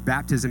come to his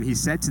baptism, he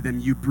said to them,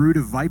 'You brood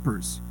of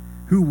vipers,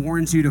 who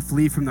warns you to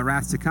flee from the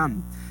wrath to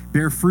come?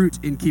 Bear fruit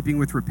in keeping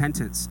with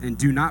repentance, and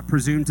do not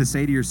presume to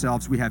say to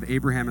yourselves, we have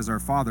Abraham as our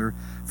father.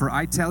 For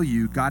I tell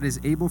you, God is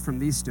able from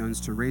these stones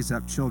to raise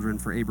up children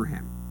for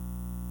Abraham.'"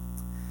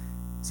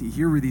 See,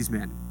 here were these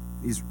men,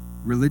 these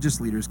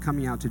religious leaders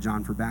coming out to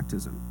John for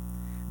baptism.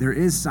 There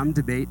is some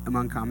debate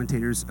among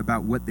commentators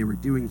about what they were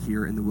doing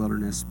here in the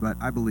wilderness, but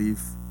I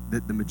believe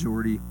that the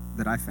majority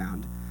that I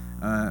found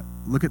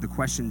look at the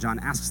question John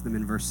asks them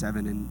in verse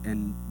 7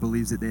 and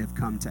believes that they have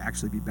come to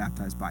actually be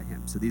baptized by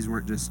him. So these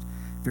weren't just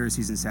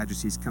Pharisees and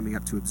Sadducees coming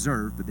up to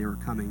observe, but they were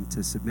coming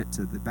to submit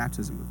to the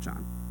baptism of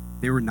John.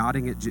 They were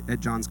nodding at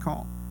John's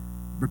call.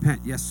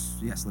 Repent, yes,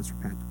 let's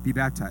repent. Be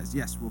baptized,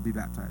 yes, we'll be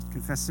baptized.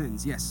 Confess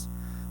sins, yes,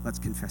 let's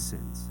confess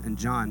sins. And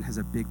John has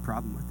a big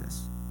problem with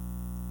this.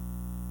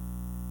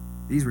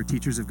 These were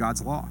teachers of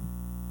God's law,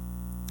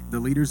 the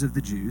leaders of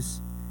the Jews,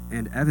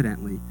 and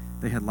evidently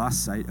they had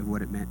lost sight of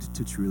what it meant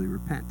to truly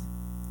repent.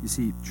 You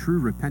see, true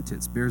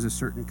repentance bears a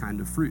certain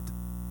kind of fruit.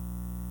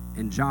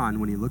 And John,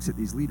 when he looks at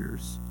these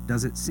leaders,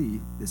 doesn't see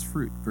this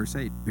fruit. Verse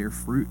 8, bear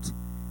fruit,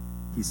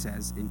 he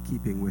says, in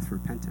keeping with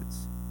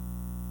repentance.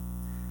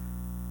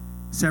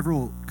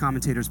 Several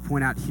commentators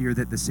point out here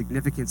that the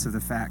significance of the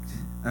fact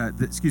that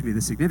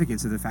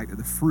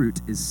the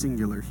fruit is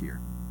singular here.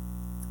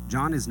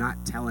 John is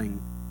not telling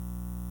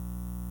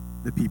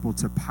the people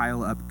to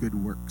pile up good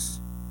works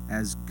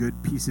as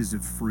good pieces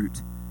of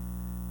fruit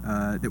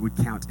that would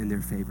count in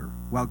their favor.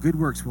 While good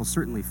works will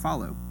certainly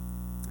follow,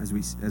 as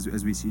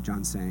we see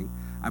John saying.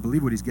 I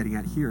believe what he's getting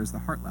at here is the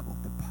heart level,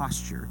 the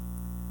posture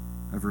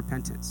of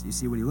repentance. You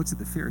see, when he looks at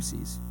the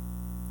Pharisees,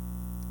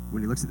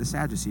 when he looks at the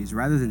Sadducees,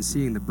 rather than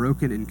seeing the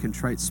broken and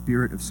contrite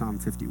spirit of Psalm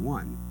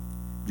 51,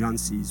 John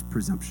sees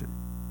presumption.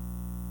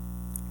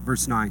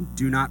 Verse 9,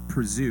 do not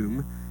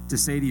presume to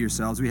say to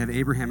yourselves, we have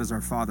Abraham as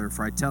our father,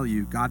 for I tell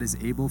you, God is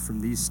able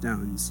from these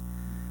stones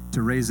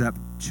to raise up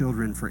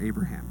children for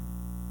Abraham.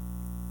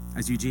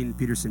 As Eugene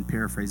Peterson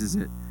paraphrases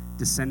it,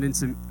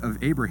 descendants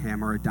of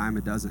Abraham are a dime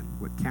a dozen.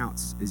 What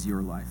counts is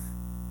your life.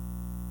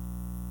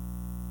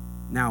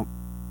 Now,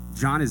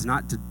 John is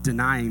not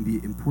denying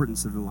the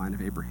importance of the line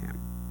of Abraham.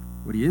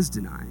 What he is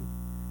denying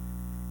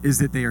is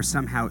that they are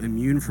somehow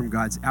immune from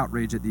God's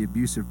outrage at the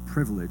abuse of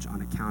privilege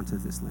on account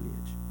of this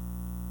lineage.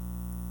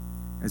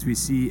 As we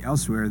see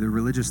elsewhere, the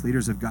religious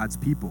leaders of God's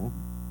people,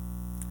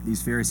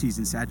 these Pharisees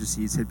and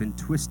Sadducees, had been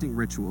twisting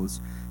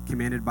rituals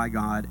commanded by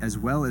God, as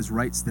well as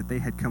rites that they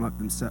had come up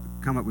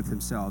with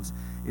themselves,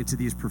 into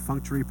these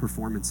perfunctory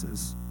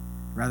performances,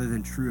 rather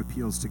than true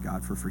appeals to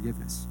God for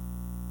forgiveness.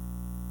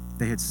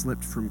 They had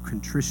slipped from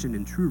contrition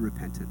and true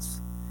repentance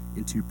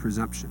into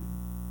presumption.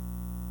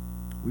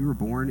 We were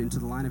born into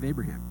the line of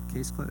Abraham.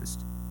 Case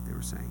closed, they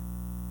were saying.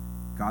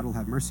 God will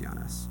have mercy on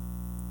us.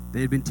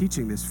 They had been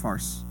teaching this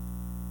farce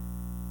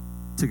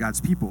to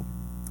God's people.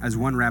 As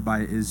one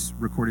rabbi is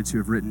recorded to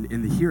have written,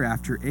 in the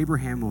hereafter,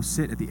 Abraham will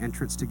sit at the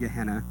entrance to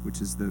Gehenna,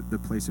 which is the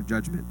place of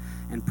judgment,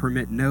 and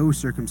permit no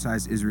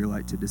circumcised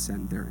Israelite to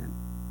descend therein.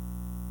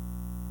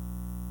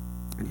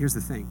 And here's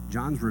the thing.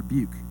 John's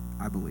rebuke,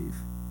 I believe,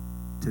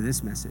 to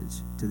this message,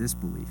 to this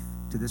belief,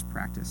 to this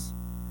practice,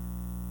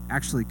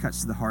 actually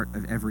cuts to the heart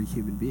of every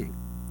human being.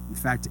 In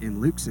fact, in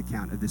Luke's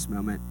account of this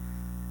moment,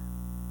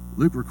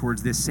 Luke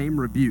records this same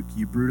rebuke,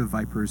 you brood of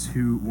vipers,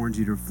 who warned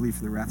you to flee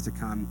from the wrath to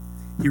come.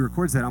 He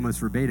records that almost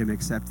verbatim,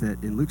 except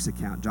that in Luke's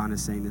account, John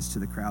is saying this to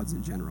the crowds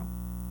in general.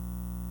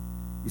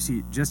 You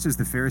see, just as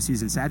the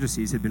Pharisees and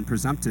Sadducees had been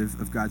presumptive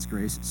of God's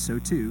grace, so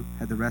too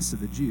had the rest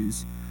of the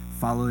Jews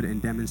followed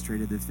and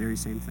demonstrated this very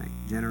same thing,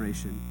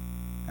 generation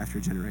after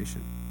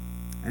generation.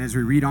 And as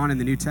we read on in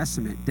the New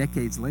Testament,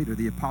 decades later,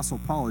 the Apostle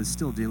Paul is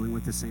still dealing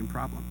with the same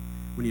problem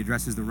when he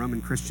addresses the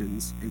Roman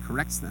Christians and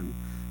corrects them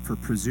for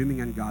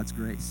presuming on God's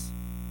grace,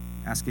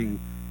 asking,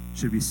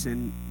 should we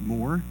sin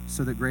more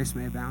so that grace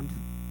may abound?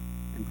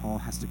 And Paul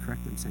has to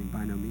correct them, saying,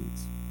 by no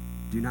means.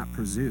 Do not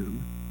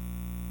presume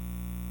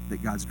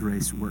that God's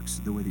grace works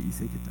the way that you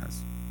think it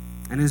does.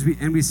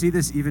 And we see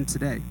this even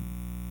today.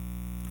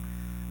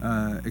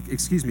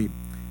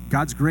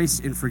 God's grace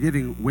in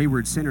forgiving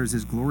wayward sinners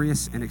is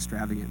glorious and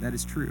extravagant. That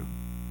is true.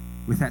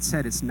 With that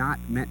said, it's not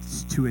meant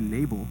to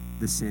enable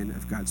the sin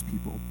of God's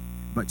people,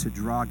 but to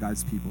draw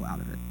God's people out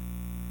of it.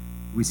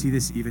 We see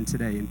this even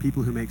today in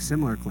people who make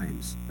similar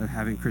claims of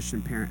having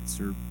Christian parents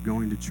or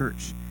going to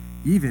church,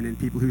 even in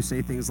people who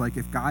say things like,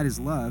 if God is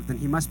love, then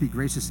he must be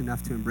gracious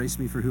enough to embrace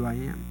me for who I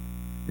am.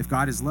 If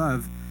God is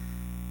love,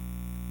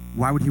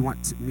 why would he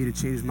want me to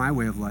change my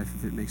way of life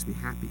if it makes me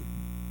happy?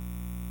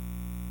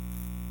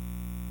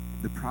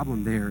 The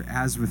problem there,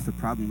 as with the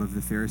problem of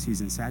the Pharisees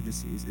and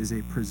Sadducees, is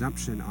a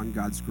presumption on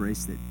God's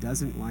grace that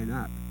doesn't line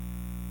up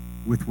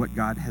with what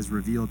God has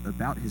revealed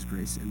about his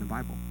grace in the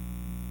Bible.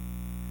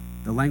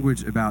 The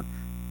language about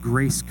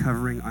grace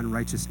covering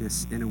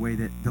unrighteousness in a way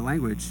that,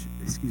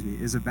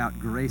 is about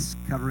grace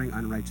covering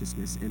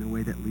unrighteousness in a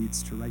way that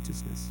leads to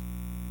righteousness.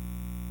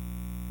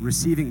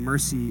 Receiving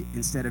mercy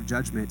instead of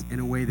judgment in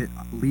a way that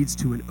leads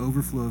to an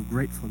overflow of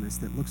gratefulness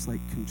that looks like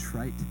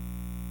contrite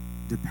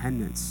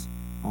dependence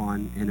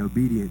on and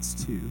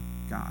obedience to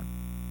God.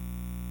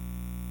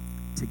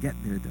 To get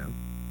there, though,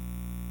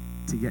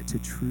 to get to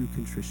true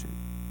contrition,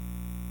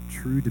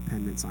 true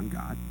dependence on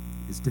God,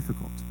 is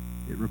difficult.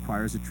 It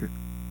requires a trip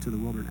to the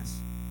wilderness.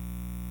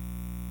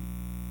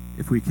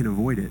 If we can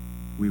avoid it,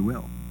 we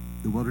will.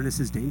 The wilderness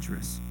is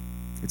dangerous.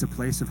 It's a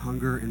place of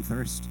hunger and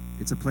thirst.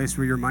 It's a place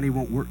where your money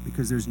won't work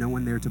because there's no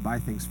one there to buy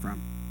things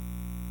from.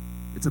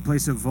 It's a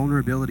place of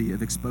vulnerability,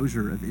 of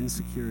exposure, of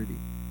insecurity.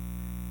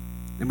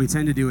 And we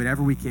tend to do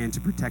whatever we can to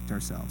protect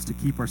ourselves, to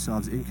keep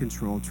ourselves in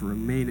control, to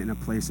remain in a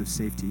place of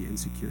safety and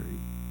security.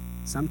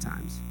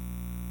 Sometimes,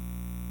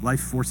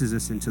 life forces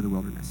us into the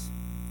wilderness.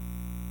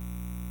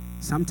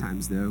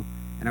 Sometimes, though,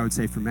 and I would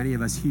say for many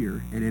of us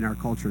here and in our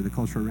culture, the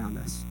culture around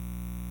us,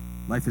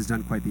 life has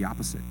done quite the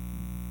opposite.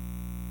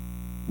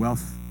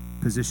 Wealth,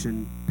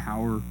 position,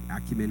 power,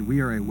 acumen, we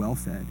are a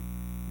well-fed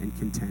and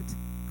content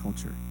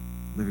culture,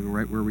 living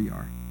right where we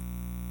are.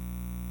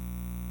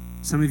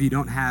 Some of you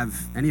don't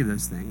have any of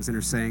those things and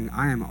are saying,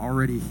 I am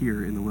already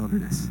here in the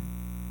wilderness.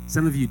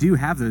 Some of you do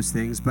have those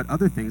things, but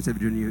other things have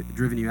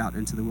driven you out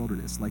into the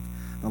wilderness, like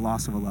the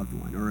loss of a loved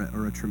one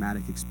or a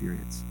traumatic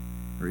experience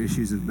or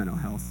issues of mental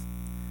health.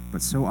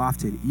 But so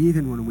often,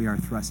 even when we are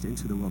thrust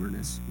into the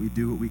wilderness, we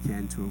do what we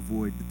can to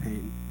avoid the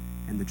pain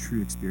and the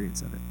true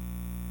experience of it.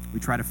 We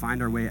try to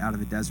find our way out of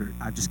the desert.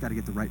 I've just got to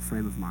get the right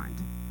frame of mind.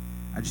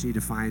 I just need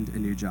to find a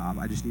new job.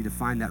 I just need to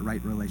find that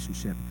right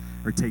relationship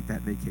or take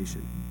that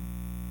vacation.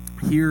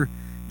 Here,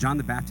 John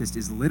the Baptist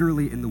is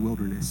literally in the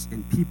wilderness,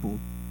 and people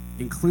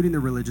including the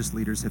religious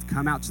leaders, have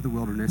come out to the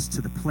wilderness,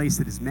 to the place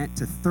that is meant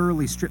to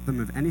thoroughly strip them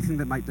of anything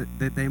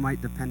that they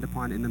might depend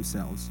upon in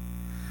themselves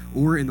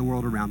or in the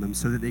world around them,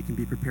 so that they can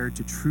be prepared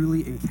to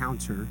truly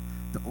encounter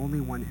the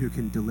only one who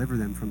can deliver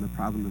them from the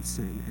problem of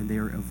sin, and they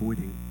are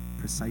avoiding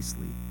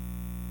precisely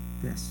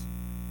this.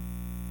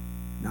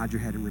 Nod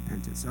your head in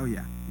repentance. Oh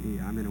yeah,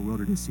 I'm in a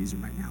wilderness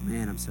season right now.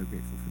 Man, I'm so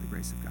grateful for the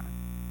grace of God.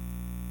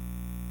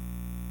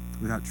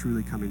 Without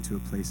truly coming to a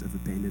place of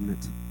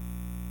abandonment,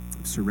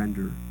 of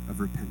surrender, of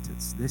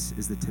repentance. This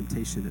is the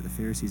temptation that the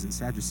Pharisees and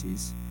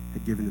Sadducees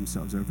had given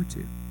themselves over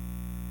to.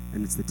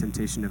 And it's the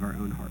temptation of our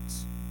own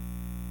hearts.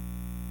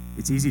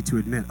 It's easy to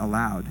admit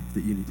aloud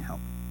that you need help.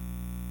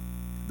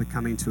 But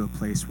coming to a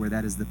place where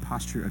that is the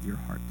posture of your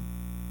heart,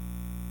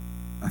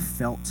 a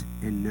felt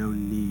and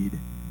known need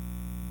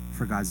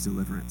for God's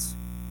deliverance,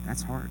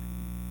 that's hard.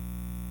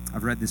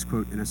 I've read this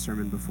quote in a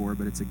sermon before,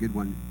 but it's a good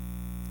one.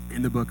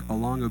 In the book, A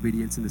Long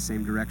Obedience in the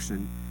Same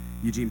Direction,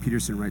 Eugene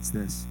Peterson writes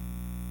this.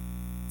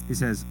 He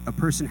says, "A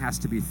person has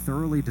to be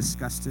thoroughly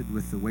disgusted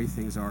with the way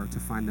things are to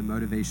find the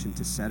motivation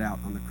to set out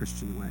on the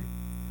Christian way.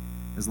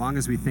 As long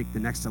as we think the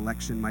next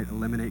election might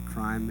eliminate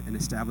crime and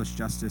establish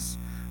justice,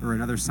 or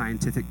another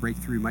scientific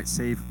breakthrough might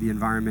save the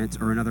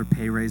environment, or another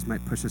pay raise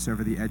might push us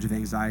over the edge of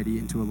anxiety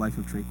into a life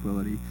of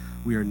tranquility,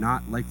 we are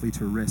not likely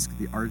to risk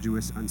the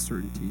arduous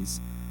uncertainties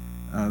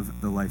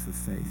of the life of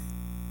faith.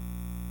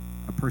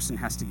 A person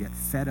has to get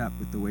fed up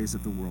with the ways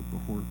of the world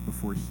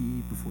before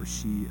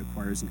she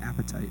acquires an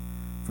appetite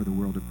for the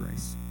world of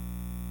grace."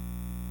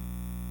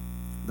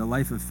 The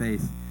life of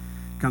faith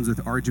comes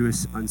with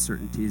arduous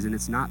uncertainties, and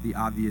it's not the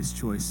obvious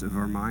choice of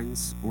our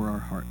minds or our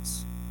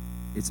hearts.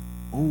 It's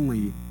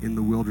only in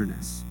the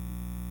wilderness,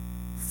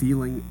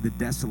 feeling the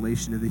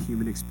desolation of the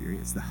human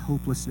experience, the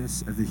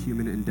hopelessness of the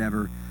human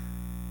endeavor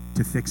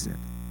to fix it,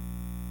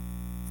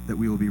 that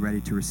we will be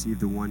ready to receive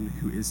the one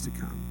who is to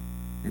come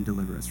and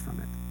deliver us from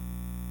it.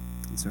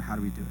 And so how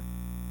do we do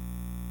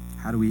it?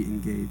 How do we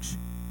engage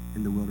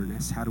in the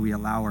wilderness? How do we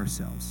allow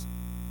ourselves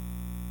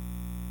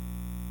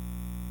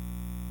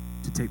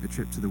to take the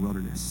trip to the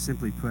wilderness?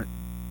 Simply put,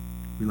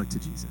 we look to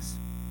Jesus.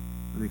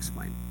 Let me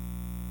explain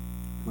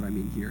what I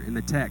mean here. In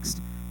the text,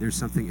 there's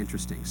something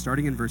interesting.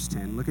 Starting in verse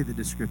 10, look at the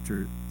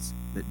descriptors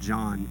that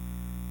John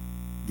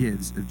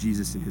gives of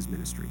Jesus in his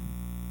ministry.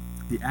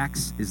 The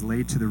axe is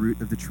laid to the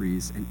root of the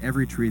trees, and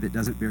every tree that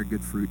doesn't bear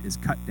good fruit is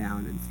cut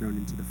down and thrown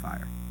into the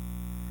fire.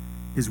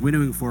 His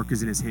winnowing fork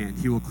is in his hand.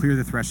 He will clear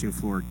the threshing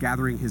floor,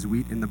 gathering his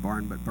wheat in the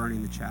barn, but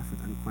burning the chaff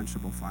with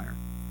unquenchable fire.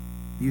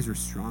 These are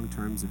strong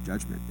terms of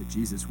judgment that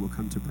Jesus will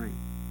come to bring.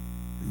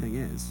 The thing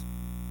is,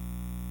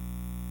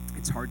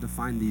 it's hard to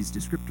find these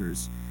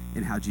descriptors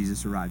in how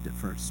Jesus arrived at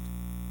first.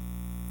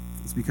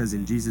 It's because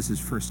in Jesus'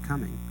 first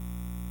coming,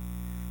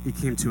 he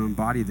came to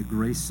embody the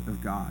grace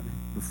of God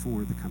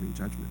before the coming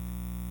judgment.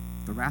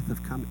 The wrath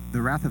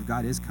of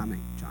God is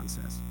coming, John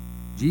says.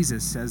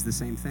 Jesus says the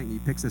same thing. He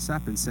picks this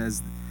up and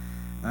says,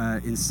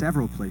 in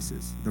several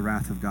places, the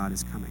wrath of God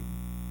is coming.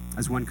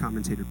 As one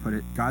commentator put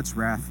it, God's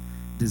wrath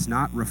does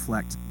not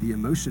reflect the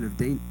emotion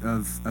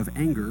of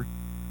anger,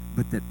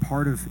 but that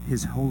part of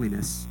his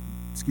holiness,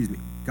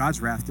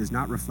 God's wrath does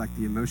not reflect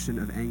the emotion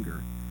of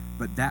anger,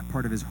 but that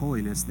part of his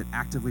holiness that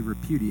actively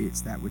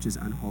repudiates that which is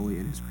unholy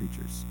in his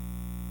creatures.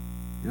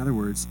 In other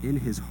words, in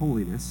his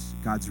holiness,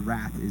 God's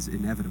wrath is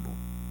inevitable.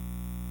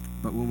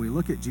 But when we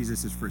look at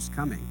Jesus' first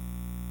coming,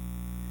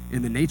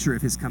 in the nature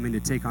of his coming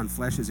to take on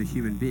flesh as a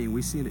human being,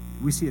 we see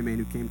a man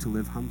who came to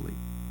live humbly,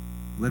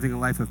 living a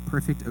life of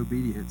perfect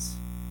obedience,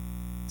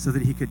 so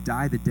that he could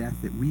die the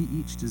death that we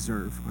each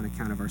deserve on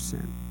account of our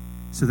sin,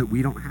 so that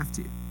we don't have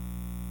to.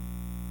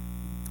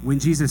 When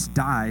Jesus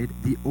died,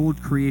 the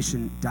old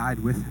creation died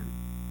with him.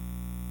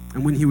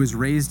 And when he was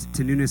raised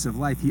to newness of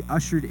life, he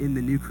ushered in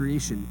the new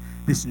creation,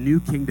 this new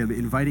kingdom,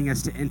 inviting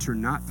us to enter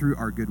not through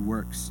our good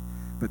works,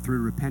 but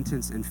through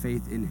repentance and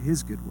faith in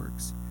his good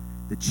works,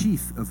 the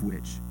chief of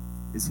which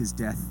is his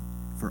death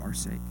for our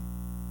sake.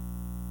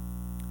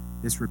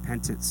 This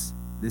repentance,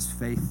 this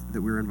faith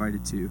that we're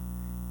invited to,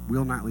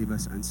 will not leave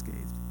us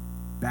unscathed.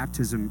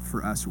 Baptism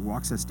for us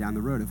walks us down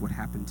the road of what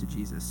happened to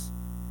Jesus.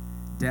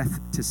 Death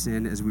to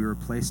sin as we were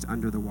placed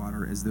under the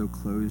water as though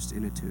closed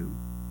in a tomb.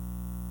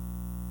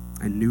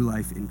 And new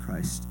life in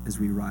Christ as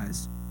we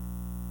rise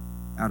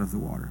out of the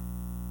water.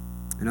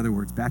 In other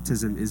words,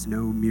 baptism is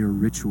no mere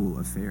ritual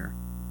affair.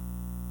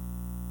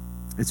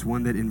 It's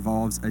one that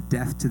involves a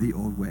death to the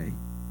old way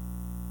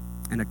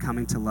and a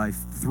coming to life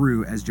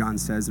through, as John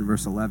says in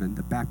verse 11,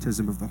 the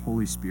baptism of the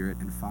Holy Spirit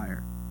and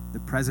fire. The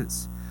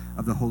presence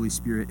of the Holy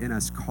Spirit in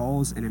us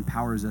calls and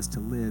empowers us to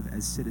live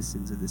as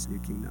citizens of this new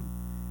kingdom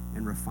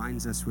and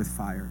refines us with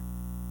fire,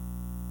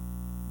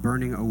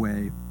 burning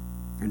away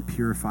and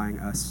purifying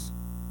us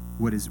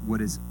what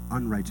is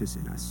unrighteous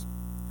in us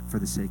for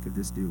the sake of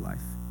this new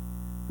life.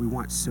 We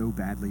want so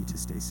badly to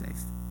stay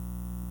safe.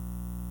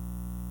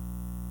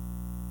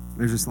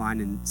 There's this line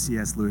in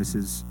C.S.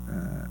 Lewis's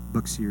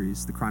book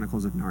series, The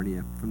Chronicles of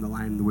Narnia, from The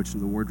Lion, the Witch,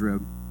 and the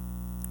Wardrobe.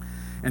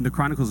 And The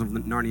Chronicles of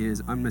Narnia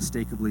is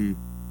unmistakably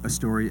a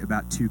story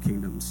about two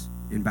kingdoms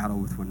in battle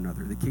with one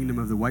another. The kingdom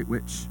of the White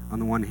Witch, on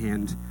the one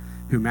hand,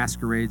 who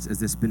masquerades as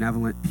this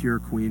benevolent, pure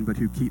queen, but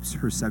who keeps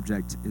her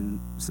subjects in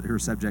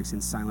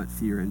silent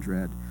fear and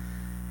dread.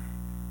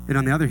 And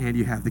on the other hand,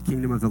 you have the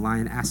kingdom of the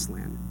lion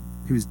Aslan,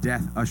 whose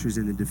death ushers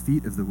in the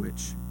defeat of the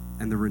witch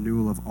and the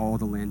renewal of all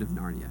the land of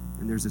Narnia.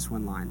 And there's this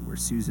one line where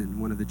Susan,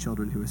 one of the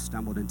children who has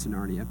stumbled into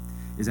Narnia,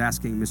 is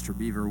asking Mr.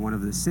 Beaver, one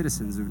of the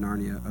citizens of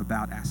Narnia,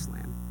 about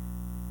Aslan.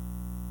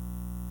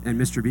 And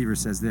Mr. Beaver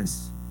says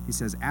this. He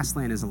says,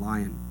 Aslan is a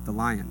lion,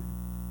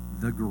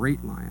 the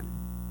great lion.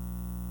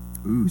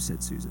 Ooh,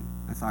 said Susan,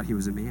 I thought he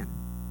was a man.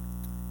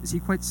 Is he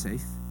quite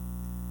safe?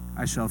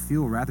 I shall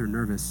feel rather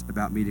nervous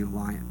about meeting a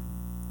lion.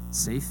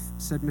 Safe,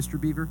 said Mr.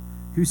 Beaver.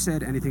 Who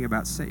said anything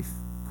about safe?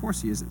 Of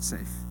course he isn't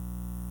safe.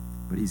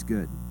 But he's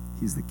good.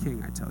 He's the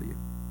king, I tell you.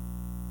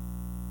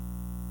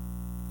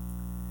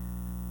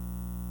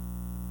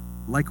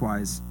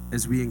 Likewise,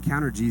 as we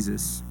encounter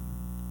Jesus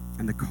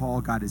and the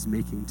call God is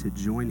making to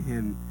join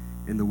him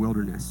in the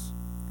wilderness,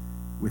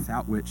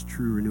 without which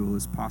true renewal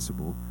is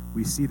possible,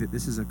 we see that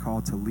this is a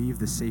call to leave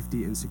the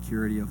safety and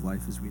security of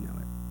life as we know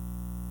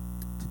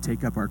it, to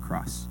take up our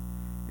cross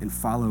and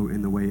follow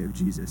in the way of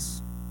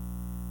Jesus.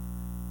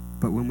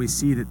 But when we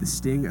see that the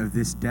sting of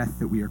this death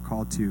that we are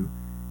called to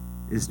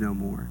is no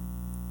more,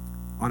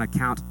 on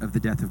account of the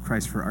death of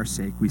Christ for our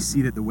sake, we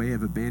see that the way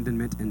of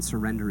abandonment and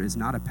surrender is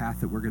not a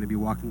path that we're going to be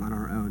walking on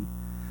our own,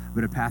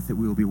 but a path that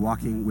we will be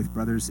walking with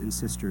brothers and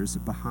sisters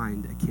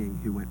behind a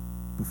king who went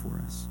before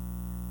us.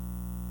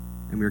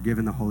 And we are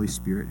given the Holy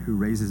Spirit who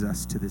raises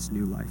us to this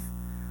new life,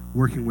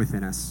 working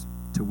within us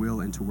to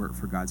will and to work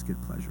for God's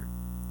good pleasure.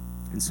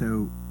 And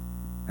so,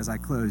 as I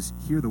close,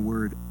 hear the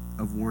word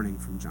of warning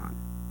from John.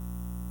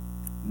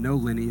 No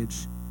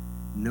lineage,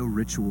 no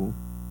ritual,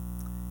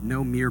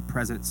 no mere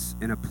presence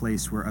in a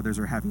place where others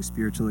are having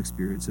spiritual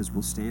experiences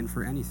will stand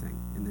for anything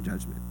in the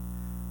judgment,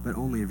 but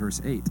only in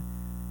verse 8,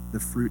 the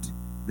fruit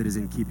that is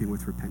in keeping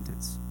with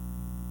repentance.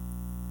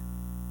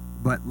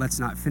 But let's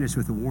not finish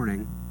with a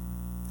warning.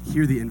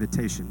 Hear the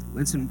invitation.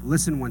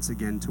 Listen once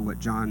again to what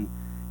John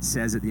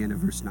says at the end of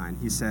verse 9.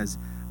 He says,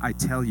 I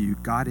tell you,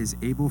 God is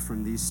able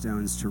from these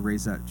stones to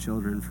raise up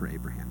children for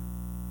Abraham.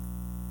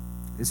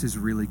 This is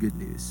really good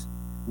news.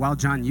 While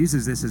John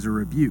uses this as a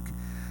rebuke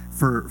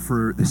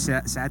for the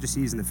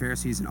Sadducees and the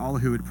Pharisees and all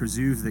who would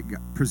presume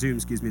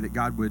that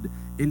God would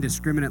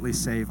indiscriminately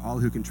save all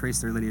who can trace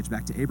their lineage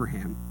back to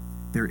Abraham,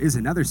 there is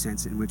another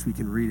sense in which we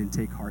can read and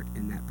take heart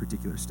in that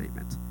particular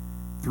statement.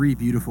 3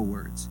 beautiful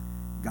words.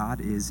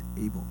 God is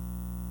able.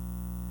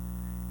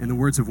 In the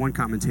words of one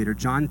commentator,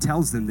 John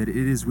tells them that it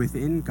is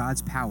within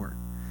God's power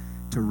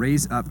to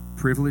raise up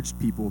privileged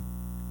people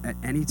at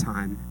any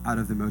time out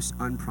of the most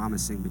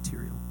unpromising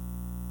material.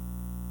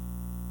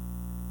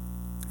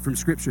 From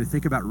Scripture,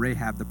 think about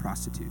Rahab the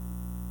prostitute.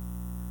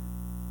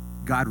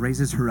 God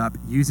raises her up,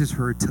 uses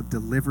her to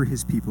deliver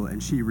his people,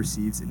 and she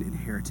receives an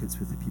inheritance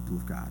with the people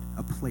of God,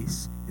 a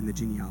place in the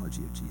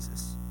genealogy of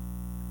Jesus.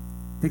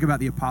 Think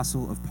about the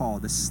apostle of Paul,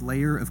 the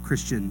slayer of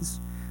Christians,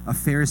 a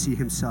Pharisee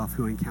himself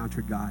who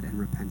encountered God and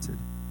repented,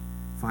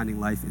 finding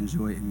life and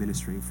joy in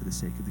ministering for the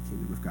sake of the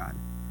kingdom of God.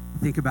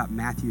 Think about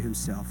Matthew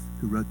himself,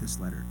 who wrote this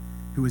letter,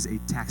 who was a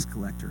tax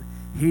collector,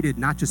 hated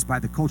not just by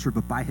the culture,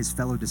 but by his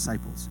fellow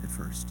disciples at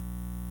first,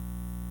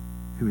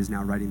 who is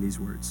now writing these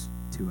words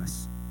to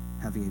us,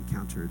 having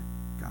encountered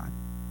God.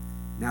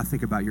 Now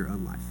think about your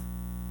own life.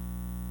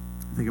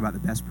 Think about the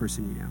best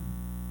person you know.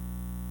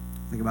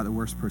 Think about the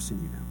worst person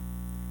you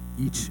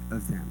know. Each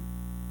of them,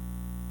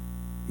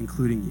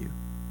 including you,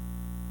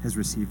 has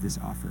received this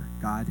offer.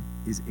 God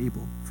is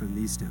able from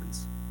these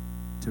stones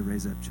to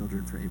raise up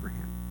children for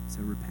Abraham. So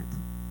repent.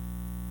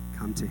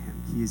 Come to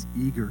him. He is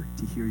eager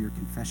to hear your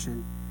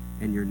confession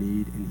and your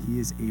need, and he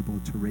is able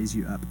to raise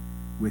you up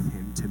with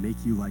him, to make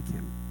you like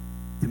him,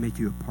 to make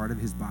you a part of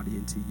his body,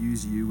 and to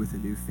use you with a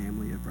new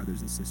family of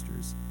brothers and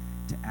sisters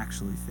to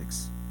actually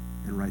fix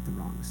and right the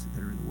wrongs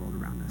that are in the world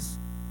around us.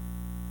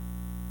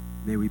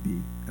 May we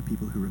be a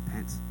people who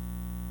repent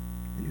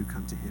and who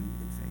come to him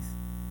in faith.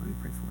 Let me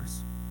pray for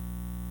us.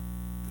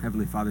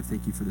 Heavenly Father,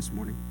 thank you for this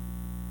morning.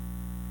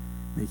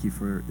 Thank you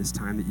for this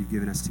time that you've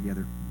given us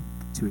together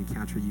to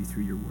encounter you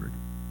through your word.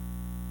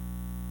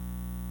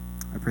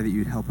 I pray that you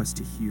would help us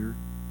to hear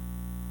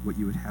what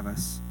you would have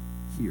us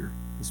hear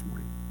this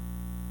morning.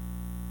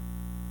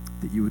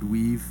 That you would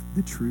weave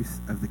the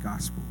truth of the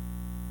gospel,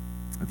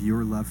 of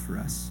your love for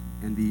us,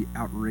 and the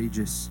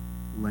outrageous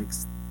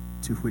lengths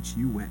to which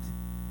you went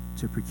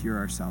to procure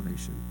our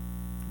salvation.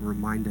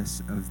 Remind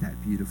us of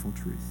that beautiful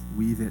truth.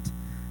 Weave it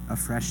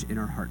afresh in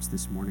our hearts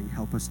this morning.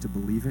 Help us to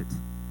believe it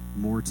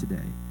more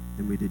today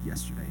than we did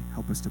yesterday.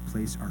 Help us to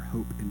place our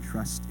hope and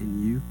trust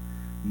in you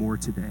more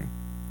today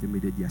than we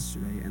did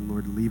yesterday. And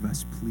Lord, leave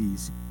us,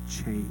 please,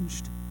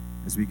 changed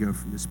as we go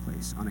from this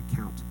place on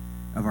account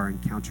of our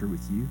encounter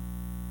with you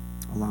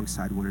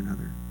alongside one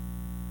another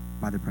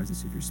by the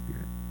presence of your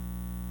Spirit.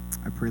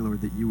 I pray,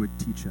 Lord, that you would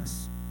teach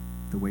us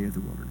the way of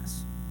the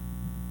wilderness,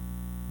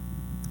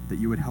 that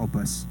you would help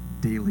us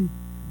daily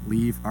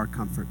leave our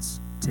comforts,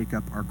 take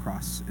up our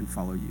cross, and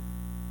follow you.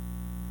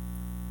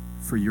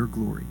 for your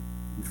glory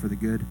and for the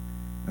good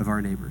of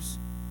our neighbors.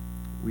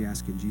 We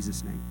ask in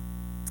Jesus' name.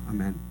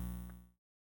 Amen.